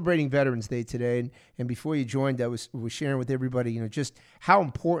celebrating Veterans Day today, and before you joined, I was sharing with everybody, just how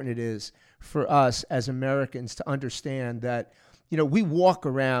important it is for us as Americans to understand that, we walk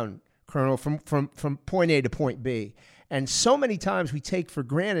around, Colonel, from point A to point B, and so many times we take for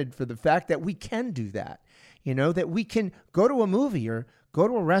granted for the fact that we can do that, that we can go to a movie or go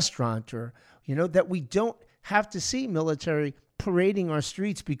to a restaurant, or, that we don't have to see military parading our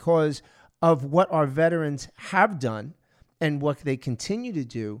streets because of what our veterans have done and what they continue to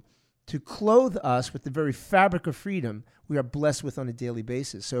do to clothe us with the very fabric of freedom we are blessed with on a daily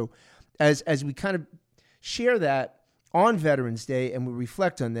basis. So as we kind of share that on Veterans Day and we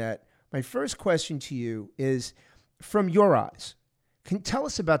reflect on that, my first question to you is, from your eyes, can you tell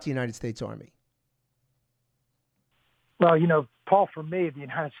us about the United States Army? Well, Paul, for me, the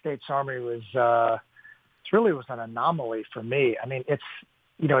United States Army was it really was an anomaly for me. I mean, it's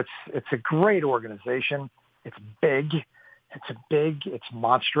a great organization. It's big. It's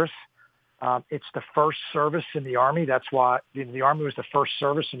monstrous. It's the first service in the Army. That's why the Army was the first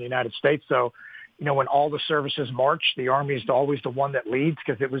service in the United States. So, when all the services march, the Army is always the one that leads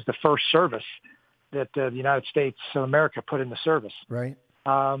because it was the first service that the United States of America put into service. Right.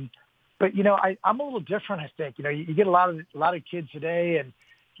 But But I'm a little different. I think you get a lot of kids today, and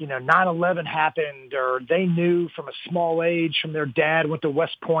 9/11 happened, or they knew from a small age from their dad went to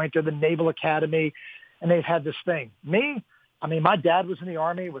West Point or the Naval Academy, and they've had this thing. Me, my dad was in the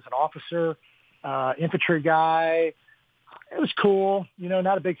Army, was an officer, infantry guy. It was cool,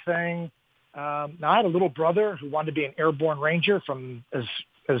 not a big thing. Now I had a little brother who wanted to be an airborne ranger from as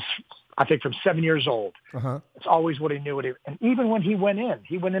I think from 7 years old. It's always what he knew. And even when he went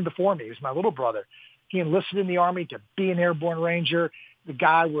in before me. He was my little brother. He enlisted in the Army to be an airborne ranger. The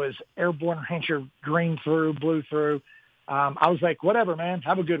guy was airborne ranger, green through, blue through. I was like, whatever, man,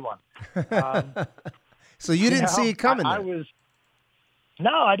 have a good one. So you didn't see it coming?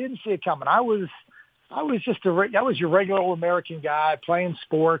 No, I didn't see it coming. I was just I was your regular old American guy playing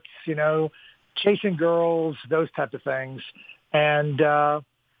sports, chasing girls, those type of things. And,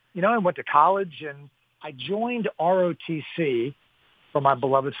 I went to college and I joined ROTC for my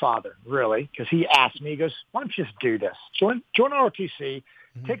beloved father, really, because he asked me, he goes, why don't you just do this? Join ROTC,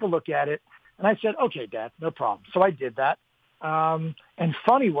 take a look at it. And I said, okay, Dad, no problem. So I did that. And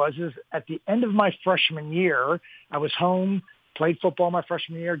funny is at the end of my freshman year, I was home, played football my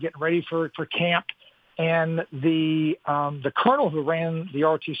freshman year, getting ready for camp. And the colonel who ran the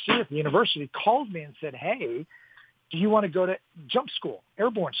ROTC at the university called me and said, hey, do you want to go to jump school,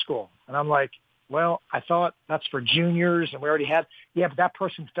 airborne school? And I'm like, well, I thought that's for juniors, and we already had, but that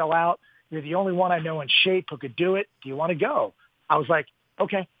person fell out. You're the only one I know in shape who could do it. Do you want to go? I was like,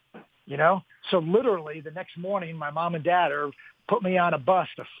 okay, So literally the next morning, my mom and dad put me on a bus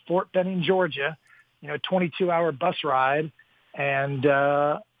to Fort Benning, Georgia, 22-hour bus ride. And,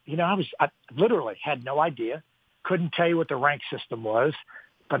 I literally had no idea, couldn't tell you what the rank system was.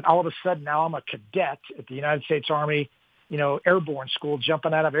 But all of a sudden now I'm a cadet at the United States Army, airborne school,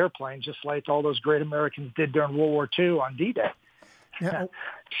 jumping out of airplanes, just like all those great Americans did during World War II on D-Day. Now,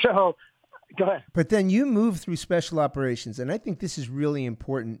 so go ahead. But then you move through special operations, and I think this is really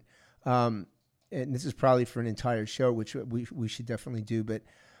important. And this is probably for an entire show, which we should definitely do. But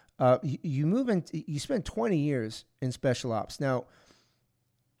you move in, you spend 20 years in special ops. Now,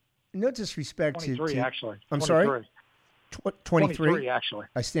 no disrespect 23, actually. I'm 23. sorry? 23, actually.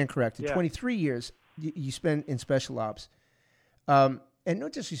 I stand corrected. Yeah. 23 years you spend in special ops. And no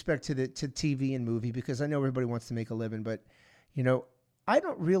disrespect to TV and movie, because I know everybody wants to make a living, but, I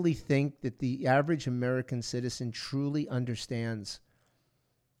don't really think that the average American citizen truly understands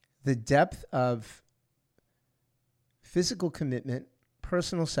the depth of physical commitment,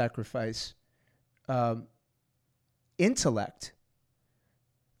 personal sacrifice, intellect,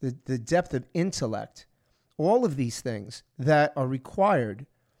 the depth of intellect, all of these things that are required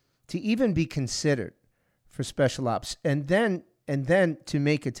to even be considered for special ops, and then to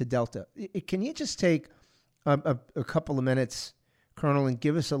make it to Delta. Can you just take a couple of minutes, Colonel, and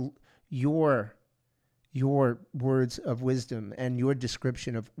give us your words of wisdom and your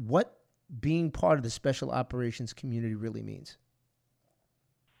description of what being part of the special operations community really means?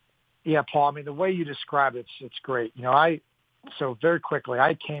 Yeah, Paul, the way you described it, it's great. So very quickly,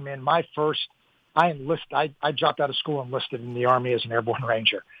 I came in, I dropped out of school and enlisted in the Army as an airborne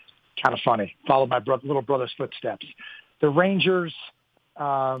ranger. Kind of funny. Followed my little brother's footsteps. The Rangers, they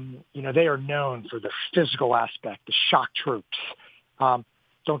are known for the physical aspect, the shock troops.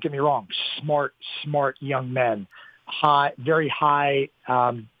 Don't get me wrong, smart young men, very high,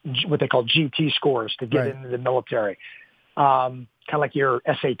 what they call GT scores to get into the military. Kind of like your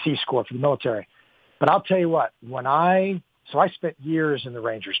SAT score for the military. But I'll tell you what, so I spent years in the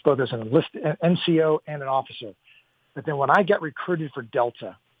Rangers, both as an enlisted NCO and an officer. But then when I got recruited for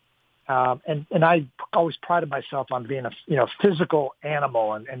Delta, and I always prided myself on being a physical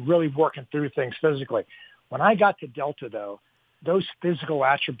animal and really working through things physically. When I got to Delta, though, those physical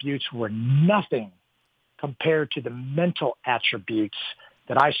attributes were nothing compared to the mental attributes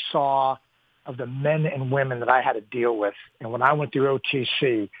that I saw of the men and women that I had to deal with. And when I went through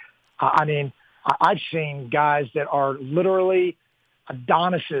OTC, I've seen guys that are literally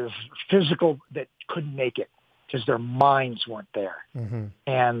Adonises, physical, that couldn't make it because their minds weren't there. Mm-hmm.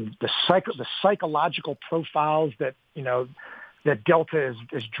 And the psychological profiles that, that Delta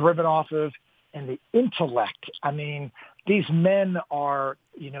is driven off of, and the intellect. These men are,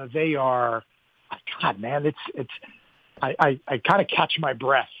 they are, God, man, I kind of catch my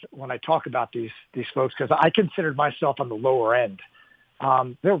breath when I talk about these folks, because I considered myself on the lower end.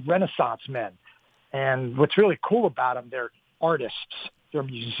 They're Renaissance men. And what's really cool about them, they're artists, they're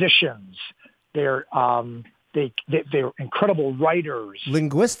musicians, they're incredible writers.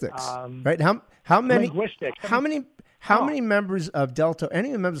 Linguistics, right? How many linguistics? How many members of Delta, any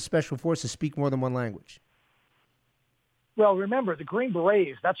members of Special Forces, speak more than one language? Well, remember, the Green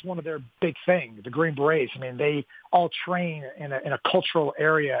Berets, that's one of their big things, the Green Berets. I mean, they all train in a cultural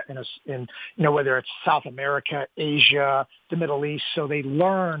area in whether it's South America, Asia, the Middle East. So they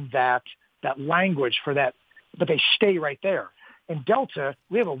learn that language for that, but they stay right there. In Delta,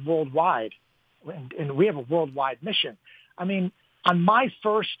 we have a worldwide mission. I mean, on my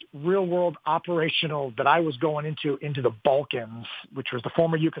first real-world operational that I was going into the Balkans, which was the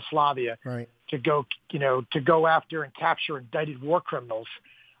former Yugoslavia, right, to go after and capture indicted war criminals,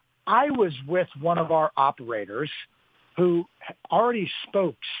 I was with one of our operators who already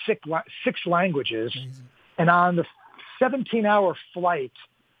spoke six languages, and on the 17-hour flight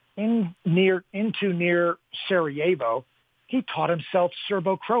into near Sarajevo, he taught himself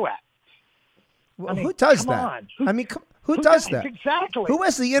Serbo-Croat. Well, who does that? Who does that? Exactly. Who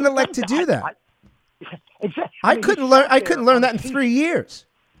has the intellect to do that? Exactly. I couldn't learn that in 3 years.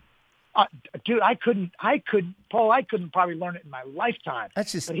 Dude, Paul, I couldn't probably learn it in my lifetime. But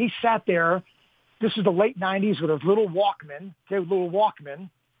he sat there. This is the late 90s with his little Walkman.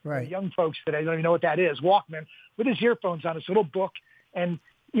 Right. Young folks today don't even know what that is. Walkman with his earphones on, his little book, and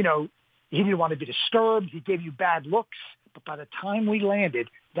he didn't want to be disturbed. He gave you bad looks. But by the time we landed,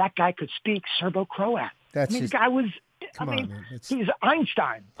 that guy could speak Serbo-Croat. The guy was. He's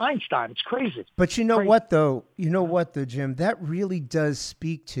Einstein. It's crazy. But you know what, though, Jim? That really does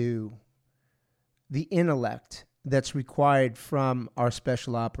speak to the intellect that's required from our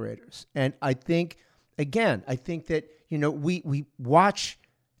special operators. And I think that, we watch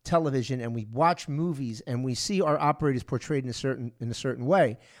television and we watch movies and we see our operators portrayed in a certain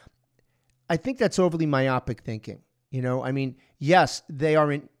way. I think that's overly myopic thinking. Yes, they are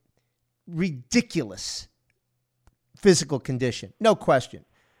in ridiculous physical condition, no question.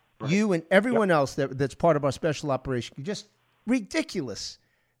 Right. You and everyone else that's part of our special operation, just ridiculous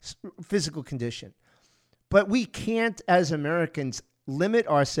physical condition. But we can't, as Americans, limit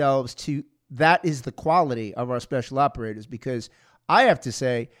ourselves to that is the quality of our special operators, because I have to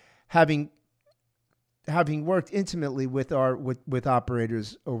say, having worked intimately with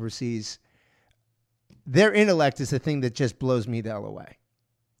operators overseas, their intellect is the thing that just blows me the hell away.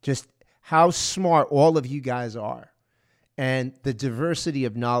 Just how smart all of you guys are. And the diversity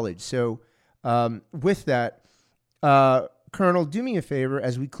of knowledge. So with that, Colonel, do me a favor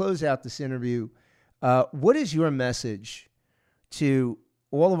as we close out this interview. What is your message to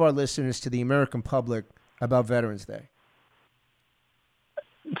all of our listeners, to the American public, about Veterans Day?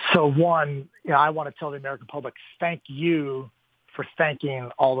 So one, I want to tell the American public, thank you for thanking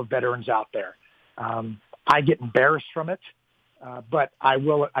all the veterans out there. I get embarrassed from it. But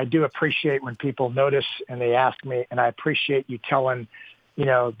I do appreciate when people notice and they ask me, and I appreciate you telling,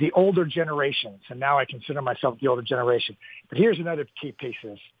 the older generations. And now I consider myself the older generation. But here's another key piece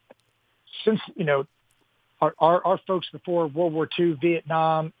is, since, our folks before World War II,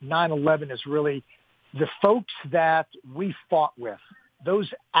 Vietnam, 9/11 is really the folks that we fought with,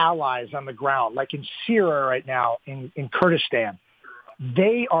 those allies on the ground, like in Syria right now, in Kurdistan.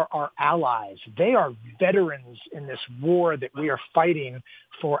 They are our allies. They are veterans in this war that we are fighting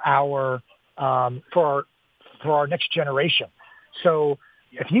for our next generation. So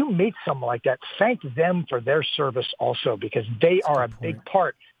if you meet someone like that, thank them for their service also, because they are a big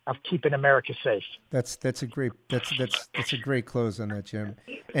part of keeping America safe. That's a great close on that, Jim.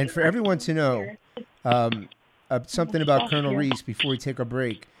 And for everyone to know something about Colonel Reese before we take our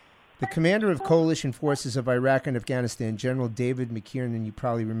break. The commander of coalition forces of Iraq and Afghanistan, General David McKiernan, you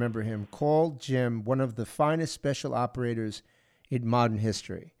probably remember him, called Jim one of the finest special operators in modern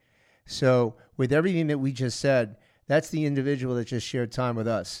history. So with everything that we just said, that's the individual that just shared time with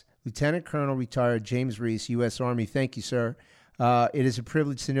us. Lieutenant Colonel retired James Reese, U.S. Army. Thank you, sir. It is a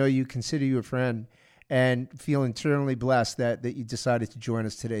privilege to know you, consider you a friend, and feel internally blessed that you decided to join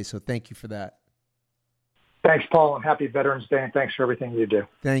us today. So thank you for that. Thanks, Paul, and happy Veterans Day, and thanks for everything you do.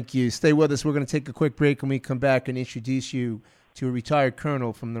 Thank you. Stay with us. We're going to take a quick break, and we come back and introduce you to a retired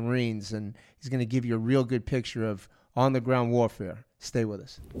colonel from the Marines, and he's going to give you a real good picture of on-the-ground warfare. Stay with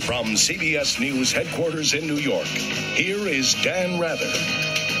us. From CBS News headquarters in New York, here is Dan Rather.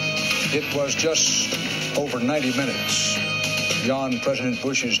 It was just over 90 minutes beyond President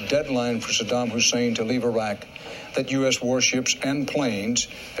Bush's deadline for Saddam Hussein to leave Iraq that U.S. warships and planes,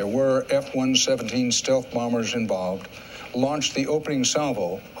 there were F-117 stealth bombers involved, launched the opening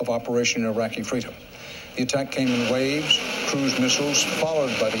salvo of Operation Iraqi Freedom. The attack came in waves, cruise missiles,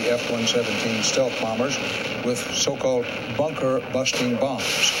 followed by the F-117 stealth bombers with so-called bunker-busting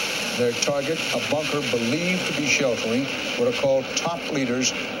bombs. Their target, a bunker believed to be sheltering what are called top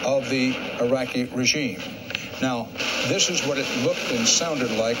leaders of the Iraqi regime. Now, this is what it looked and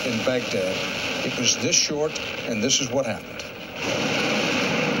sounded like in Baghdad. It was this short, and this is what happened.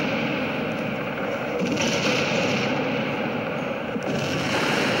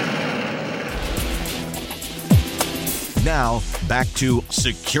 Now, back to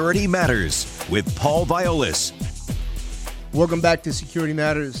Security Matters with Paul Violas. Welcome back to Security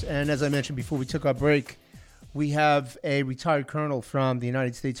Matters. And as I mentioned before we took our break, we have a retired colonel from the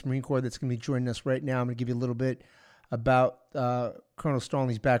United States Marine Corps that's going to be joining us right now. I'm going to give you a little bit about Colonel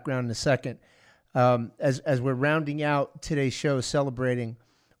Stallings' background in a second. As we're rounding out today's show, celebrating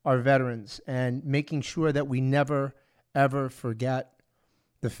our veterans and making sure that we never, ever forget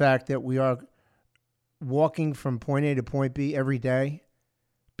the fact that we are walking from point A to point B every day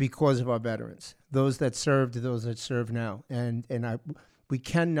because of our veterans, those that served, those that serve now. We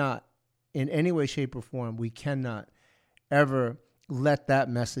cannot, in any way, shape, or form, we cannot ever let that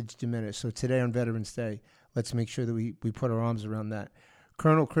message diminish. So today on Veterans Day, let's make sure that we put our arms around that.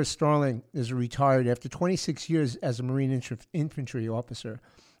 Colonel Chris Starling is retired after 26 years as a Marine infantry officer.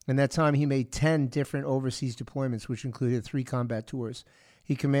 In that time, he made 10 different overseas deployments, which included 3 combat tours.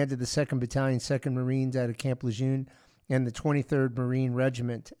 He commanded the 2nd Battalion, 2nd Marines out of Camp Lejeune, and the 23rd Marine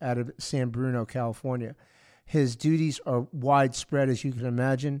Regiment out of San Bruno, California. His duties are widespread, as you can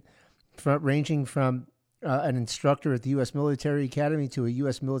imagine, ranging from an instructor at the U.S. Military Academy to a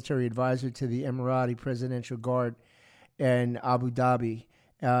U.S. military advisor to the Emirati Presidential Guard in Abu Dhabi.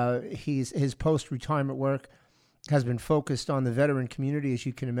 His post-retirement work has been focused on the veteran community, as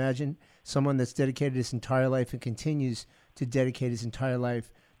you can imagine, someone that's dedicated his entire life and continues to dedicate his entire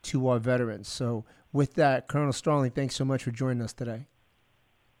life to our veterans. So with that, Colonel Starling, thanks so much for joining us today.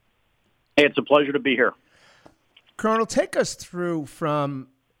 Hey, it's a pleasure to be here. Colonel, take us through from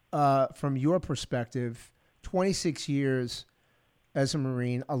your perspective, 26 years as a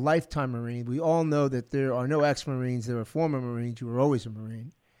Marine, a lifetime Marine. We all know that there are no ex-Marines. There are former Marines. You were always a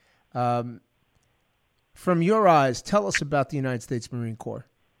Marine. From your eyes, tell us about the United States Marine Corps.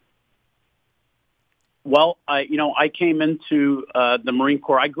 Well, I came into the Marine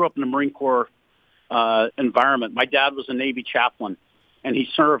Corps. I grew up in the Marine Corps environment. My dad was a Navy chaplain, and he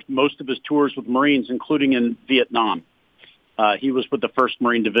served most of his tours with Marines, including in Vietnam. He was with the 1st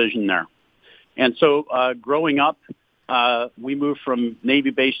Marine Division there. And so growing up, we moved from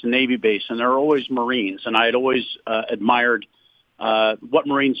Navy base to Navy base, and there were always Marines. And I had always admired what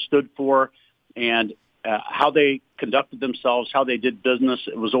Marines stood for and how they conducted themselves, how they did business.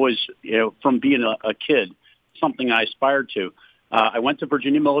 It was always, from being a kid, something I aspired to. I went to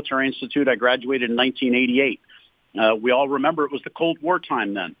Virginia Military Institute. I graduated in 1988. We all remember it was the Cold War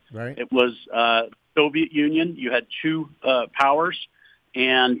time then. Right. It was Soviet Union. You had 2 powers,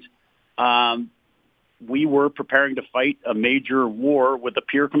 and we were preparing to fight a major war with a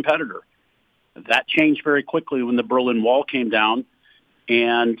peer competitor. That changed very quickly when the Berlin Wall came down,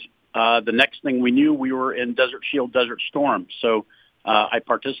 and the next thing we knew, we were in Desert Shield, Desert Storm. So I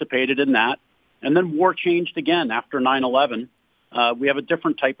participated in that. And then war changed again after 9/11. We have a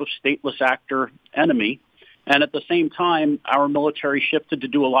different type of stateless actor enemy. And at the same time, our military shifted to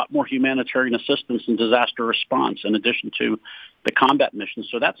do a lot more humanitarian assistance and disaster response in addition to the combat missions.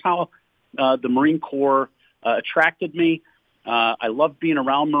 So that's how the Marine Corps attracted me. I love being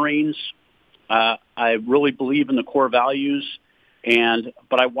around Marines. I really believe in the core values.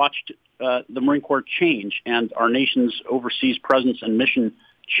 But I watched the Marine Corps change and our nation's overseas presence and mission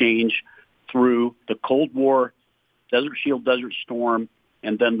change through the Cold War, Desert Shield, Desert Storm,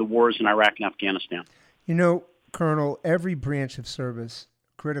 and then the wars in Iraq and Afghanistan. You know, Colonel, every branch of service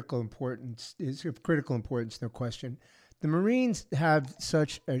is of critical importance, no question. The Marines have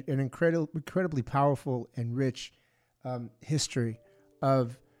such an incredibly powerful and rich history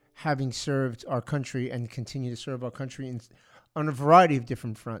of having served our country and continue to serve our country on a variety of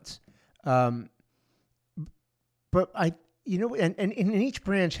different fronts. And each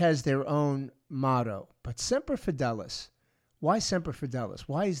branch has their own motto, but Semper Fidelis. Why Semper Fidelis?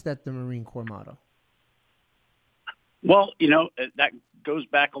 Why is that the Marine Corps motto? Well, that goes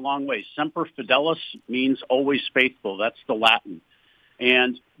back a long way. Semper Fidelis means always faithful. That's the Latin.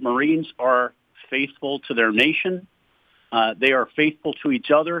 And Marines are faithful to their nation. They are faithful to each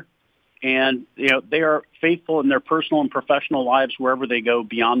other. And, they are faithful in their personal and professional lives wherever they go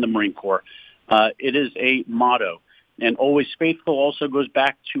beyond the Marine Corps. It is a motto. And always faithful also goes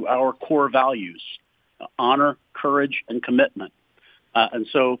back to our core values, honor, courage, and commitment. And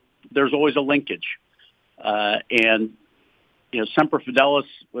so there's always a linkage. Semper Fidelis,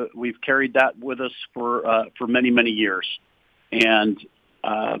 we've carried that with us for many, many years. And,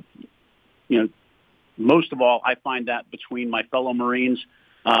 most of all, I find that between my fellow Marines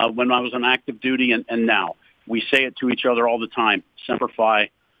when I was on active duty and now. we say it to each other all the time. Semper Fi.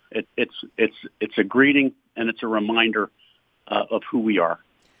 It's a greeting, and it's a reminder of who we are.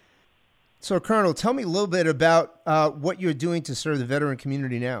 So, Colonel, tell me a little bit about what you're doing to serve the veteran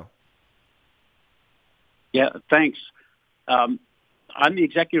community now. Yeah, thanks. I'm the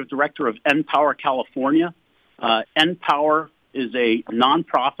executive director of NPower California. NPower is a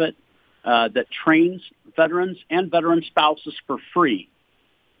nonprofit that trains veterans and veteran spouses for free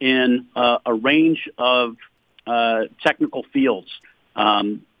in a range of technical fields.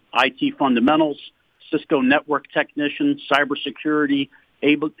 IT fundamentals, Cisco network technicians, cybersecurity,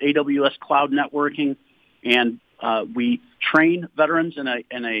 AWS cloud networking, and we train veterans in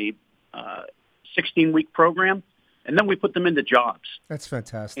a 16-week program, and then we put them into jobs. That's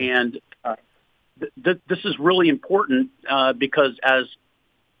fantastic. And this is really important because as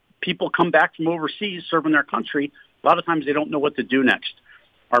people come back from overseas serving their country, a lot of times they don't know what to do next.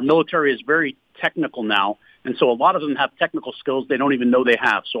 Our military is very technical now, and so a lot of them have technical skills they don't even know they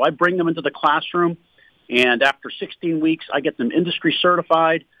have. So I bring them into the classroom, and after 16 weeks, I get them industry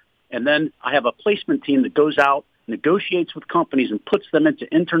certified, and then I have a placement team that goes out, negotiates with companies, and puts them into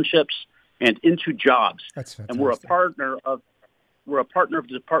internships and into jobs. That's fantastic. And we're a partner of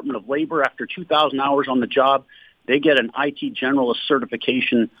the Department of Labor. After 2,000 hours on the job, they get an IT generalist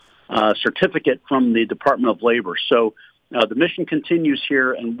certification certificate from the Department of Labor. So the mission continues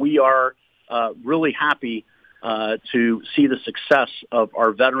here, and we are really happy to see the success of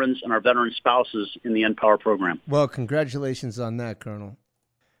our veterans and our veteran spouses in the NPower program. Well, congratulations on that, Colonel.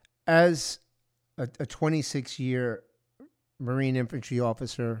 As a 26-year Marine infantry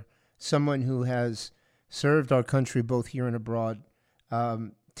officer, someone who has served our country both here and abroad,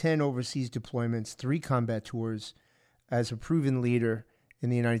 10 overseas deployments, 3 combat tours, as a proven leader in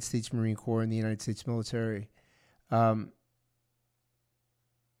the United States Marine Corps and the United States military.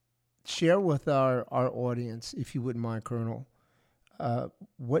 Share with our audience, if you wouldn't mind, Colonel,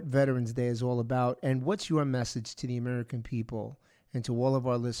 what Veterans Day is all about, and what's your message to the American people and to all of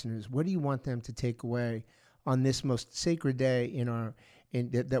our listeners? What do you want them to take away on this most sacred day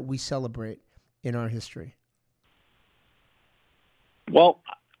that we celebrate in our history? Well,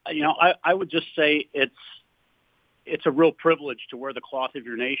 I would just say it's a real privilege to wear the cloth of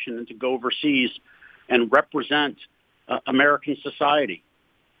your nation and to go overseas and represent American society.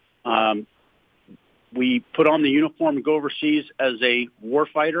 We put on the uniform and go overseas as a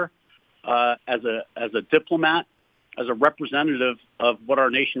warfighter, as a diplomat, as a representative of what our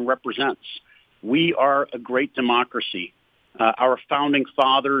nation represents. We are a great democracy. Our founding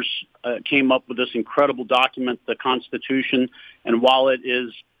fathers came up with this incredible document, the Constitution, and while it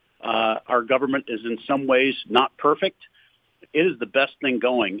is our government is in some ways not perfect, it is the best thing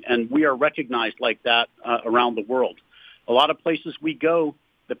going, and we are recognized like that around the world. A lot of places we go,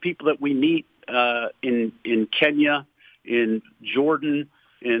 the people that we meet in Kenya, in Jordan,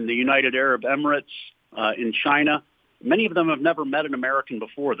 in the United Arab Emirates, in China, many of them have never met an American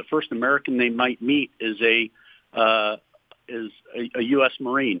before. The first American they might meet is a U.S.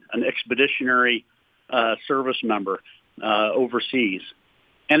 Marine, an expeditionary service member overseas.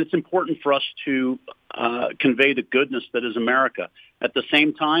 And it's important for us to convey the goodness that is America. At the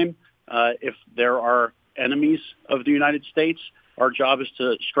same time, if there are enemies of the United States, our job is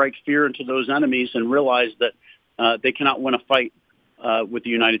to strike fear into those enemies and realize that they cannot win a fight with the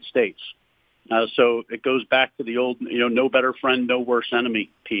United States. So it goes back to the old, no better friend, no worse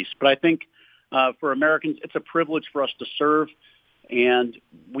enemy piece. But I think for Americans, it's a privilege for us to serve, and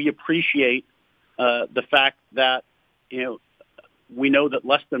we appreciate the fact that, we know that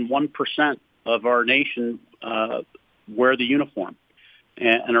less than 1% of our nation wear the uniform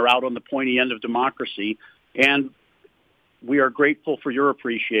and are out on the pointy end of democracy. And we are grateful for your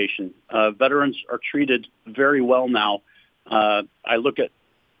appreciation. Veterans are treated very well now. I look at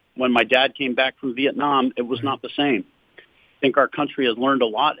when my dad came back from Vietnam, it was not the same. I think our country has learned a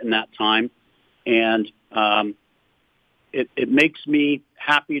lot in that time, and it makes me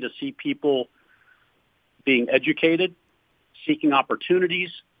happy to see people being educated, seeking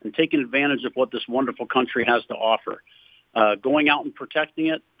opportunities, and taking advantage of what this wonderful country has to offer. Going out and protecting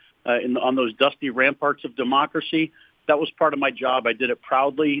it on those dusty ramparts of democracy, that was part of my job. I did it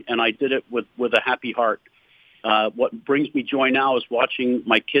proudly, and I did it with a happy heart. What brings me joy now is watching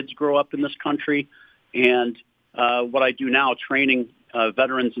my kids grow up in this country, and what I do now, training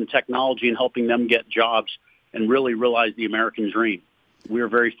veterans in technology and helping them get jobs and really realize the American dream. We are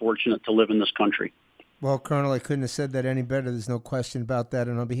very fortunate to live in this country. Well, Colonel, I couldn't have said that any better. There's no question about that.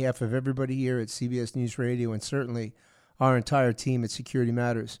 And on behalf of everybody here at CBS News Radio, and certainly our entire team at Security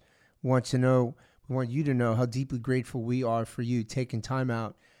Matters, we want you to know how deeply grateful we are for you taking time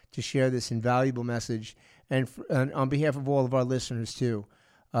out to share this invaluable message. And on behalf of all of our listeners, too,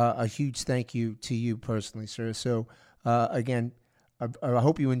 a huge thank you to you personally, sir. So, again, I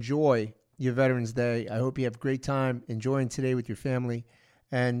hope you enjoy your Veterans Day. I hope you have a great time enjoying today with your family,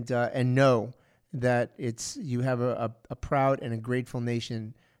 and know that you have a proud and a grateful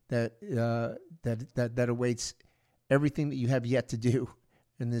nation that awaits everything that you have yet to do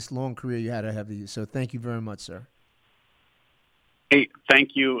in this long career you had ahead of you. So thank you very much, sir. Hey,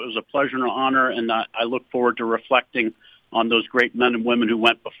 thank you. It was a pleasure and an honor, and I look forward to reflecting on those great men and women who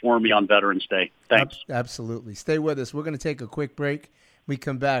went before me on Veterans Day. Thanks. Absolutely. Stay with us. We're going to take a quick break. We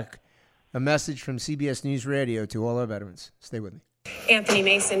come back. A message from CBS News Radio to all our veterans. Stay with me. Anthony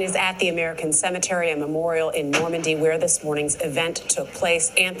Mason is at the American Cemetery and Memorial in Normandy, where this morning's event took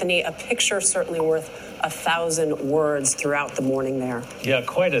place. Anthony, a picture certainly worth 1,000 words throughout the morning there. Yeah,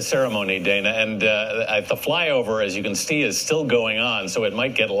 quite a ceremony, Dana. And the flyover, as you can see, is still going on, so it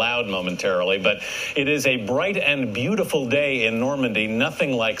might get loud momentarily. But it is a bright and beautiful day in Normandy,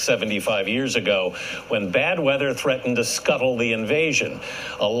 nothing like 75 years ago, when bad weather threatened to scuttle the invasion.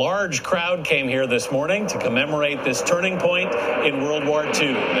 A large crowd came here this morning to commemorate this turning point in World War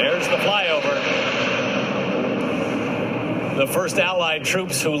II. There's the flyover. The first Allied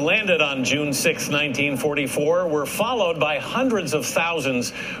troops who landed on June 6, 1944, were followed by hundreds of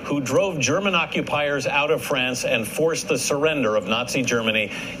thousands who drove German occupiers out of France and forced the surrender of Nazi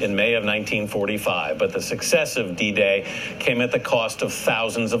Germany in May of 1945. But the success of D-Day came at the cost of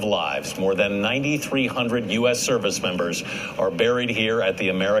thousands of lives. More than 9,300 U.S. service members are buried here at the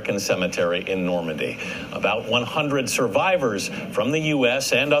American Cemetery in Normandy. About 100 survivors from the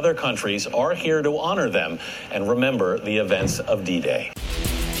U.S. and other countries are here to honor them and remember the events of D-Day.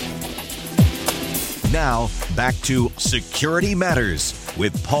 Now, back to Security Matters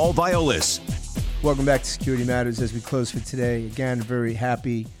with Paul Violas. Welcome back to Security Matters as we close for today. Again, very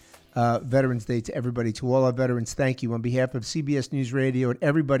happy Veterans Day to everybody. To all our veterans, thank you. On behalf of CBS News Radio and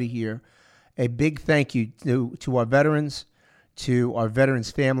everybody here, a big thank you to our veterans, to our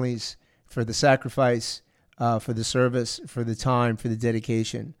veterans' families for the sacrifice, for the service, for the time, for the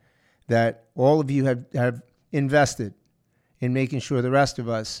dedication that all of you have invested in making sure the rest of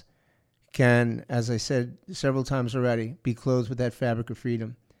us can, as I said several times already, be clothed with that fabric of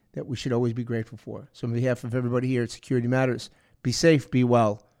freedom that we should always be grateful for. So on behalf of everybody here at Security Matters, be safe, be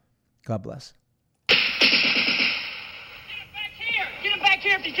well. God bless. Get him back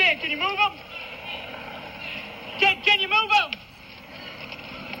here if you can. Can you move him? Can you move him?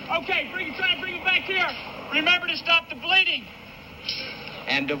 Okay, try and bring him back here. Remember to stop the bleeding.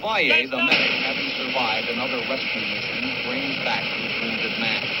 And Devalle, the medic, having survived another rescue mission, brings back his wounded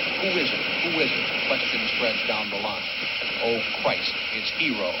man. Who is it? Who is it? Question spreads down the line. Oh, Christ, it's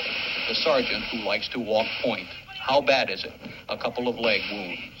Hero, the sergeant who likes to walk point. How bad is it? A couple of leg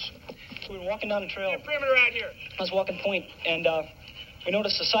wounds. We were walking down the trail. Perimeter out here. I was walking point, and we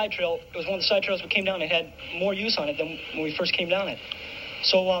noticed a side trail. It was one of the side trails we came down. It had more use on it than when we first came down it.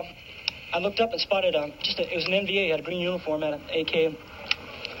 So I looked up and spotted it was an NVA. He had a green uniform, had an AK.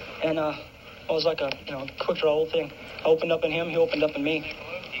 And it was like a quick draw old thing. I opened up in him, he opened up in me.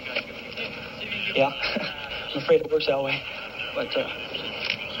 Yeah, I'm afraid it works that way. But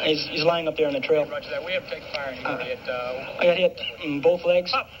he's lying up there on the trail. Roger that. We have to take fire. I got hit in both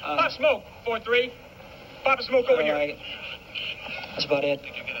legs. Pop smoke, 4-3. Pop a smoke over here. That's about it.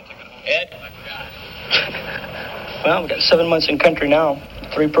 Ed? Well, we got 7 months in country now.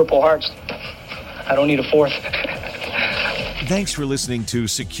 3 Purple Hearts. I don't need a 4th. Thanks for listening to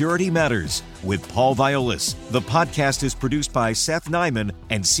Security Matters with Paul Violas. The podcast is produced by Seth Nyman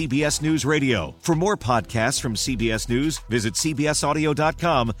and CBS News Radio. For more podcasts from CBS News, visit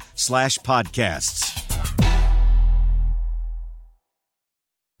cbsaudio.com/podcasts.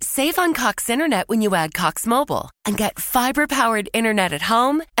 Save on Cox Internet when you add Cox Mobile and get fiber-powered internet at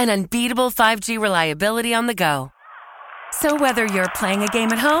home and unbeatable 5G reliability on the go. So whether you're playing a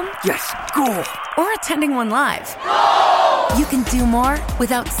game at home, yes, cool, or attending one live, you can do more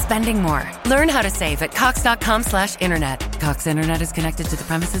without spending more. Learn how to save at cox.com/internet. Cox Internet is connected to the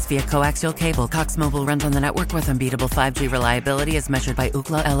premises via coaxial cable. Cox Mobile runs on the network with unbeatable 5G reliability as measured by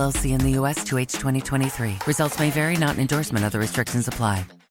Ookla LLC in the U.S. 2H 2023. Results may vary, not an endorsement. Other restrictions apply.